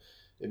months, so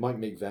it might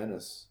make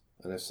Venice.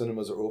 And if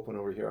cinemas are open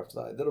over here after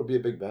that, that'll be a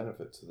big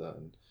benefit to that.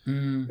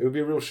 And it would be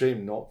a real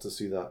shame not to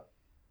see that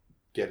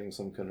getting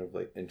some kind of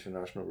like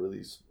international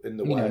release in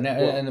the West.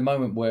 In the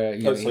moment where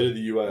outside of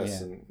the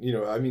US and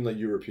I mean like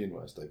European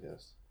West, I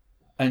guess.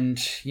 And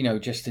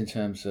just in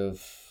terms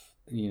of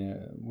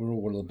we're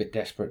all a little bit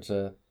desperate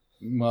to.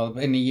 Well,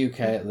 in the UK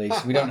at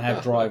least, we don't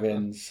have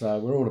drive-ins, so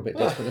we're all a bit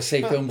desperate to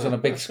see films on a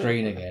big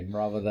screen again,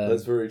 rather than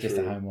just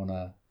at home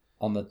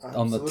on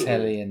the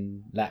telly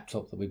and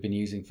laptop that we've been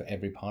using for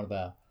every part of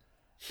our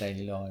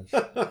daily lives.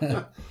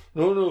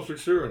 No, for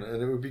sure,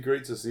 and it would be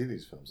great to see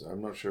these films.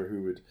 I'm not sure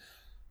who would.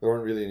 There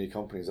aren't really any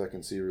companies I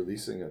can see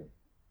releasing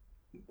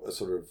a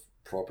sort of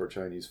proper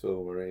Chinese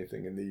film or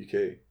anything in the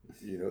UK.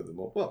 At the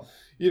moment. Well,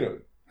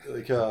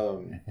 like.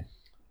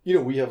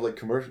 We have like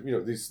commercial,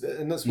 these,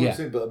 and that's what I'm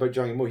saying about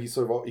Zhang Yimou. He's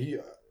sort of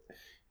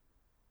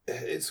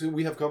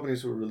we have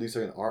companies who are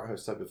releasing an art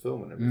house type of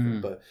film and everything,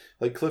 but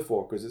like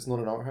Cliffwalkers, it's not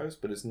an art house,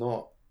 but it's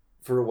not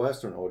for a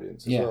Western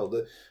audience as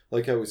well.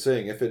 Like I was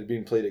saying, if it had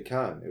been played at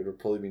Cannes, it would have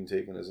probably been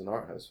taken as an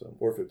art house film,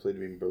 or if it played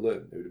in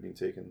Berlin, it would have been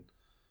taken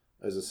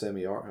as a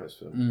semi-art house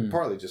film,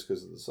 partly just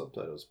because of the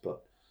subtitles.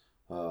 But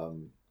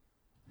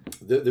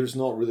there's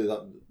not really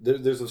that.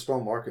 There's a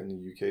strong market in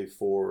the UK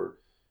for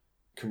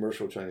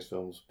commercial Chinese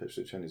films pitched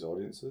to Chinese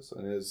audiences,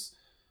 and is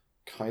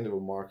kind of a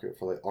market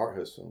for like art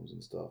house films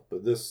and stuff.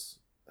 But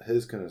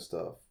his kind of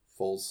stuff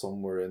falls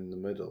somewhere in the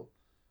middle.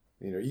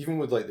 Even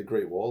with like The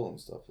Great Wall and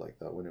stuff like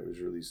that, when it was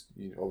released,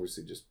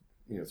 obviously just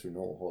through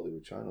normal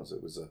Hollywood channels,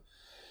 it was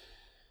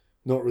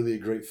not really a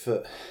great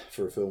fit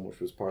for a film which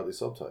was partly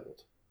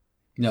subtitled.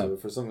 No. So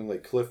for something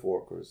like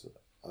Cliffwalkers,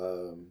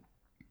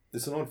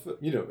 it's an odd fit.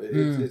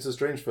 It's a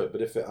strange fit.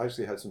 But if it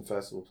actually had some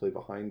festival play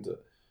behind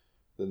it,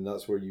 then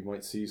that's where you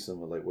might see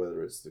some of like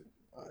whether it's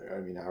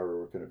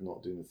Arrow are kind of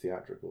not doing the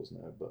theatricals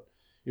now, but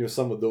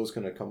some of those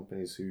kind of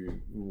companies who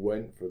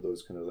went for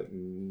those kind of like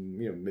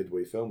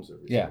midway films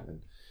every time.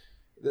 And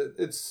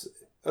it's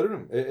I don't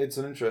know, it's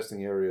an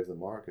interesting area of the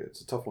market.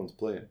 It's a tough one to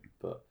play in,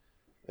 but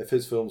if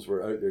his films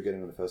were out there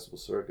getting on the festival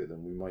circuit,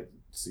 then we might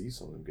see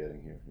some of them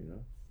getting here.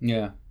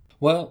 Yeah.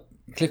 Well,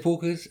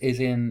 Cliffwalkers is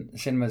in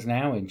cinemas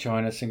now in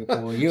China,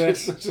 Singapore,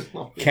 US,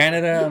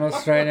 Canada, and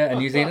Australia, and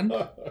New Zealand.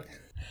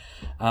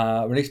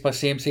 Released by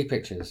CMC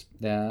Pictures.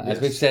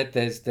 As we've said,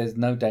 there's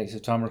no dates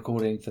of time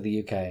recording for the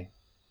UK.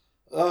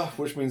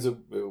 Which means it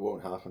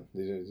won't happen.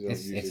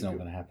 It's not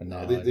going to happen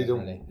now. They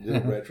don't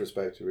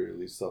retrospectively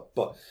release stuff.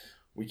 But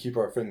we keep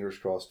our fingers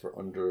crossed for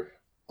Under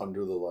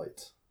the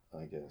Light,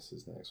 I guess,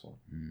 is the next one.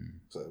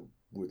 So,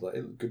 would like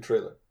it. Good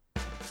trailer.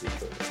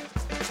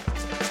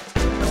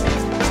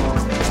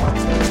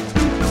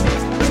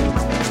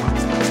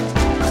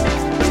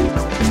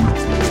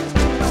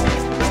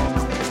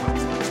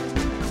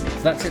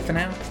 That's it for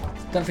now.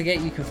 Don't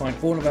forget you can find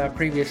all of our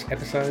previous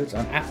episodes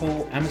on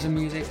Apple, Amazon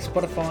Music,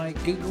 Spotify,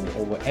 Google,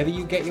 or wherever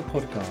you get your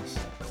podcasts.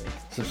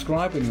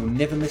 Subscribe and you'll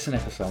never miss an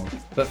episode.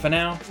 But for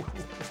now...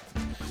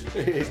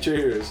 Cheers.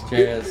 Cheers.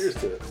 Cheers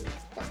to it.